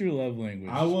 here. What's your love language?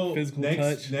 I will Physical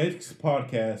next touch.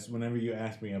 podcast. Whenever you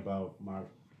ask me about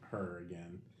her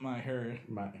again, Her.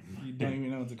 my You don't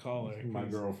even know what to call her. my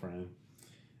girlfriend,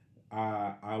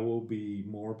 I will be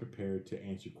more prepared to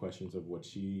answer questions of what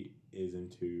she is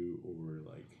into or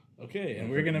like. Okay, and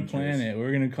Like we're her gonna plan interests. it.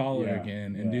 We're gonna call her Yeah,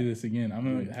 again and do this again. I'm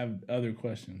gonna have other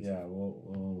questions. Yeah.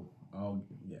 Well.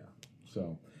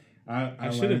 So, I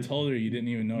should have told her you didn't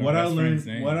even know her what I best friend's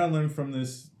learned. name. What I learned from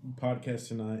this podcast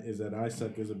tonight is that I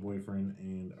suck as a boyfriend,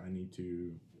 and I need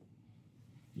to.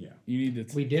 Yeah, you need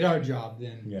to We did our job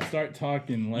then. yeah. start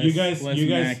talking less. You guys,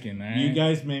 macking, all right? you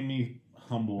guys made me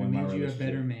humble We in my made you a relationship.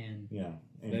 better man. Yeah,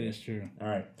 That is true. All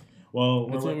right. Well,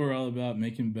 That's what we're all about,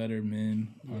 making better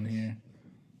men on here.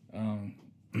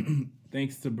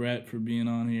 Thanks to Brett for being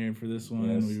on here for this one.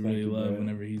 Yes, we thank really you, love Brett.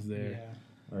 whenever he's there.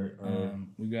 Yeah.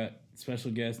 We've got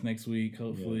special guests next week,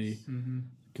 hopefully. Yes. Mm-hmm.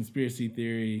 Conspiracy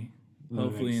theory,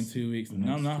 hopefully in 2 weeks. the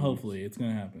No, next not 2 hopefully. weeks. It's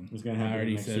going to happen. It's gonna happen I in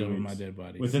already the next said 2 over weeks. my dead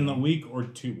body. Within so. the week or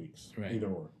 2 weeks. Right. Either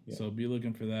or. Yeah. So be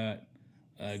looking for that.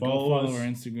 Go Follow follow us. our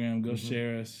Instagram. Go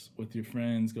share us with your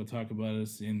friends. Go talk about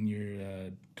us in your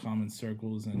common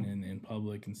circles and in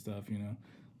public and stuff. You know,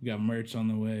 we got merch on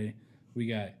the way. We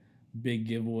got big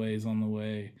giveaways on the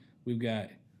way. We've got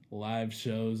live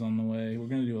shows on the way. We're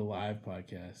gonna do a live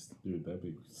podcast. Dude, that'd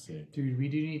be sick. Dude, we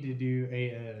do need to do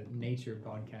a nature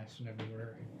podcast whenever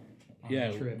we're on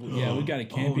a trip. Yeah, we got a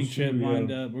camping shoot, trip yeah.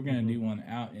 lined up. We're gonna do one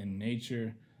out in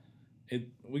nature.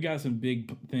 We got some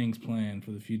big things planned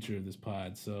for the future of this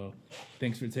pod. So,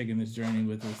 thanks for taking this journey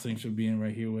with us. Thanks for being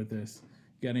right here with us.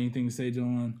 Got anything to say,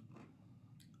 Jolan?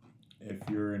 If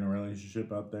you're in a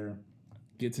relationship out there,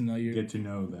 Get to know you. get to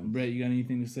know them. Brett, you got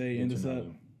anything to say? Get End to us know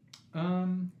up.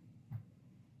 them.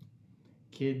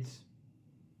 Kids,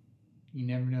 you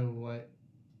never know what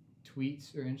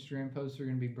tweets or Instagram posts are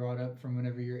going to be brought up from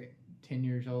whenever you're 10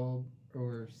 years old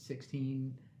or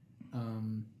 16.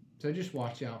 So just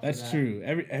watch out for That's that. true.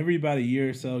 Every about a year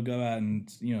or so, go out and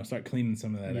start cleaning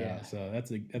some of that Yeah. out. So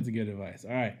that's a good advice. All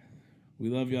right, we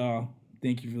love y'all.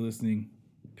 Thank you for listening.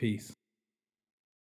 Peace.